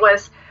recently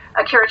was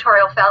a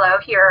curatorial fellow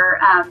here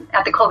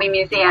at the Colby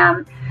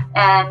Museum,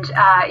 and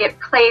it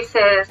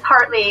places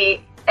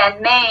Hartley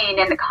and Maine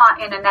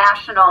in a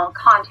national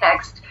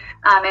context,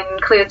 and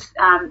includes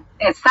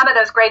some of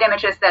those great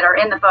images that are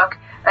in the book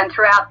and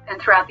throughout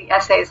the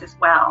essays as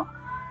well.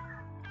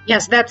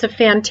 Yes, that's a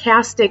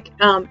fantastic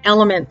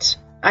element,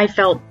 I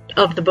felt,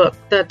 of the book.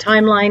 The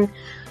timeline,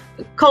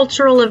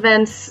 cultural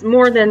events,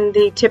 more than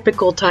the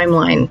typical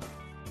timeline.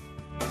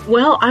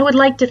 Well, I would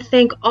like to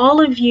thank all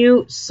of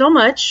you so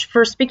much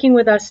for speaking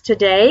with us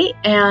today.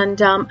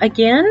 And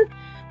again,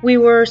 we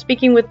were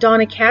speaking with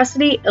Donna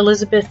Cassidy,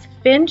 Elizabeth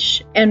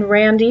Finch, and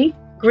Randy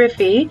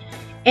Griffey.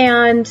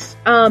 And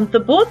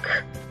the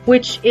book,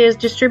 which is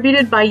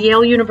distributed by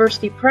Yale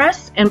University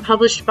Press and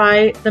published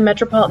by the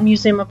Metropolitan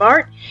Museum of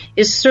Art,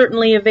 is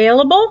certainly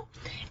available.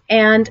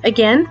 And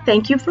again,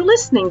 thank you for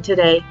listening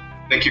today.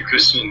 Thank you,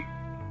 Kristen.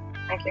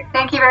 Thank you.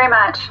 Thank you very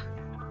much.